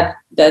I had,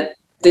 that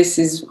this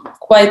is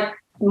quite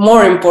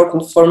more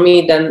important for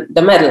me than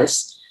the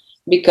medals,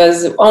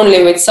 because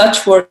only with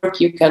such work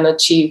you can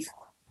achieve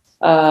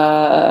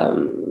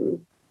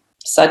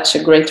such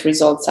a great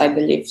results, I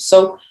believe.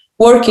 So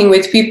working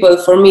with people,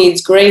 for me,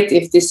 it's great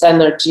if this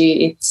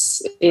energy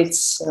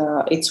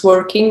it's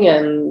working,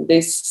 and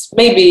this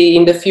maybe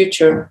in the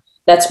future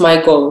that's my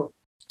goal,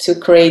 to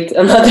create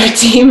another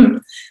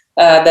team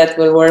that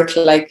will work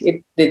like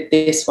it did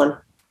this one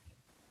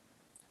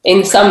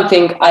in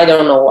something I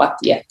don't know what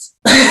yet.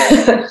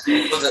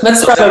 But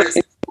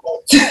probably.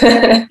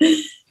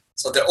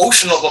 So the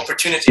ocean of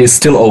opportunity is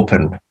still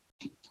open.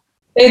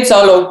 It's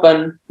all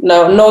open.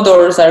 No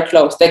doors are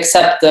closed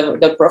except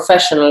the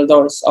professional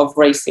doors of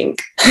racing.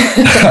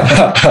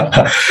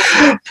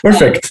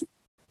 Perfect.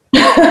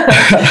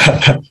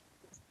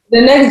 The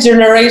next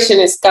generation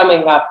is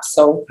coming up,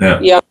 so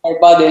younger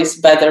bodies,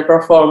 better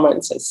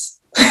performances.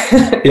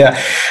 Yeah.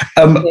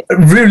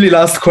 Really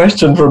last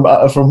question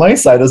from my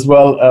side as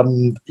well.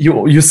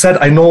 You said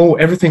I know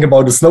everything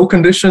about the snow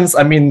conditions.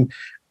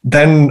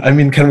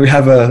 Can we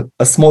have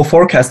a small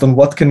forecast on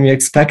what can we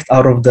expect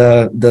out of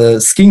the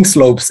skiing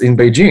slopes in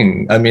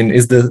Beijing? I mean,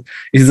 is the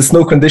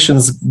snow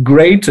conditions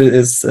great?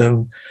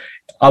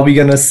 Are we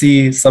gonna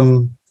see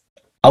some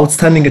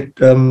outstanding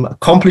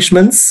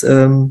accomplishments?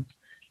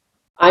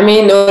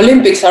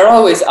 Olympics are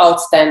always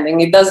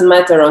outstanding. It doesn't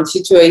matter on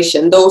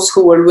situation. Those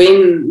who will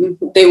win,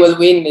 they will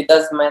win. It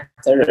doesn't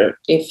matter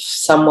if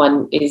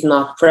someone is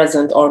not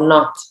present or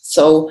not.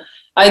 So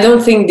I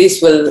don't think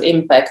this will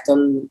impact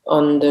on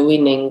the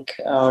winning,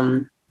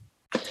 on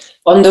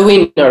the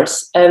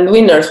winners. And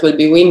winners will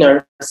be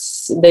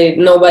winners.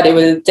 Nobody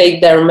will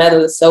take their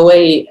medals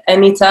away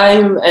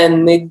anytime,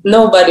 and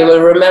nobody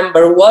will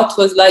remember what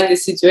was like the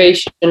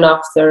situation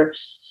after.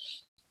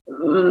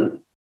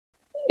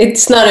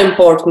 It's not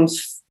important.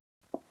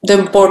 The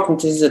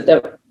important is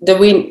the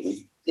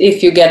win,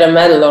 if you get a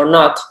medal or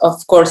not.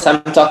 Of course,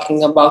 I'm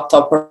talking about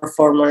top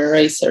performer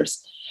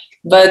racers.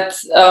 But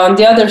on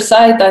the other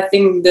side, I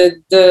think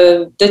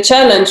the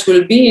challenge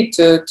will be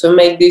to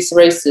make these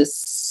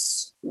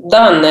races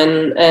done,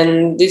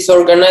 and this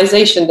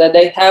organization that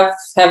they have,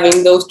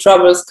 having those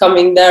troubles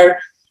coming there,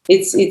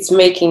 it's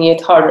making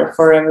it harder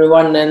for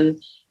everyone.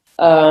 And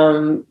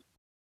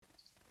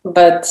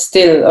but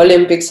still,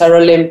 Olympics are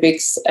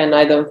Olympics, and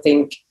I don't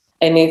think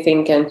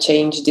anything can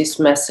change this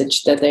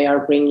message that they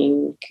are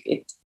bringing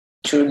it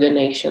through the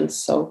nations.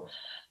 So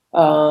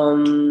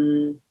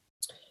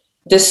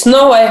The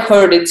snow, I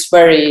heard it's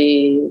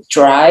very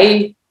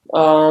dry.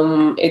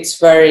 It's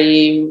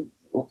very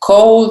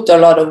cold, a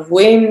lot of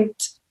wind.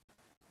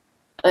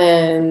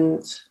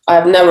 And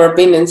I've never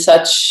been in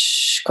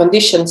such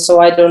conditions,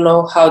 so I don't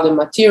know how the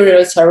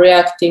materials are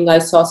reacting. I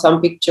saw some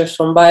pictures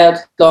from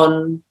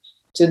biathlon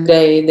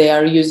today. They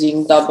are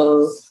using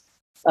double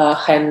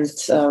hand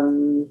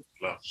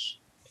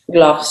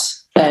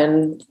gloves,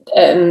 and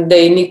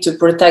they need to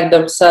protect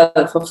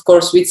themselves. Of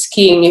course, with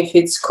skiing, if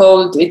it's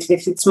cold, if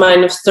it's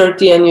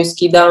 -30 and you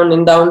ski down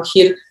and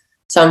downhill,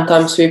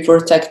 sometimes we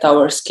protect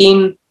our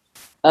skin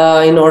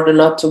in order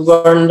not to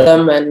burn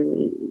them, and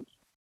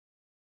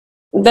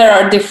there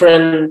are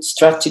different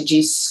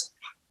strategies.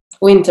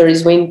 Winter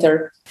is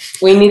winter.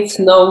 We need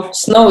snow.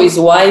 Snow is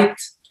white.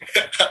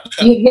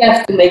 You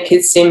have to make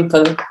it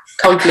simple.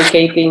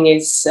 Complicating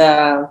is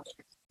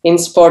in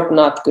sport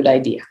not good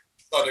idea.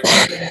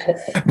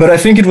 But I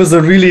think it was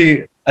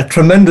a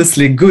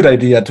tremendously good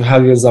idea to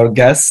have you as our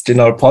guest in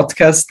our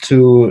podcast to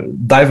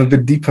dive a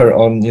bit deeper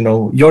on,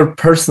 your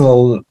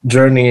personal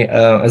journey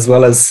as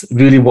well as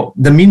really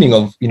the meaning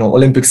of,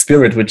 Olympic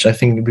spirit, which I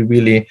think we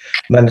really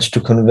managed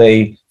to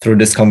convey through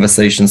this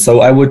conversation. So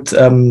I would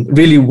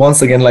really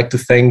once again like to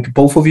thank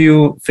both of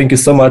you. Thank you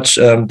so much,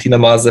 Tina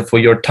Maze, for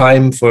your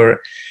time,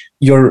 for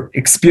your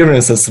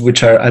experiences,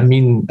 which are,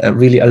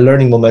 really a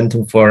learning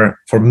momentum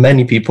for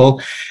many people.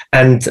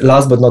 And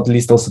last but not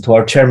least, also to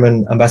our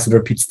chairman,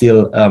 Ambassador Pete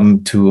Steele,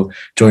 to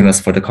join us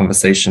for the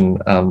conversation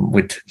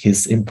with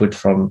his input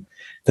from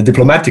the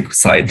diplomatic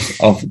side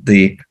of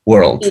the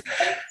world.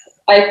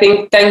 I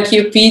think, thank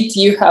you, Pete.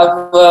 You have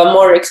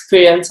more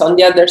experience on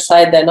the other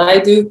side than I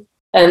do.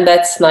 And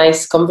that's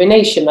nice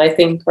combination, I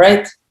think,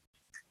 right?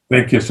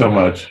 Thank you so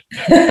much.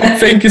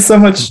 Thank you so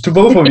much to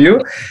both of you.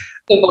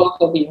 To both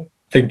of you.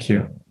 Thank you.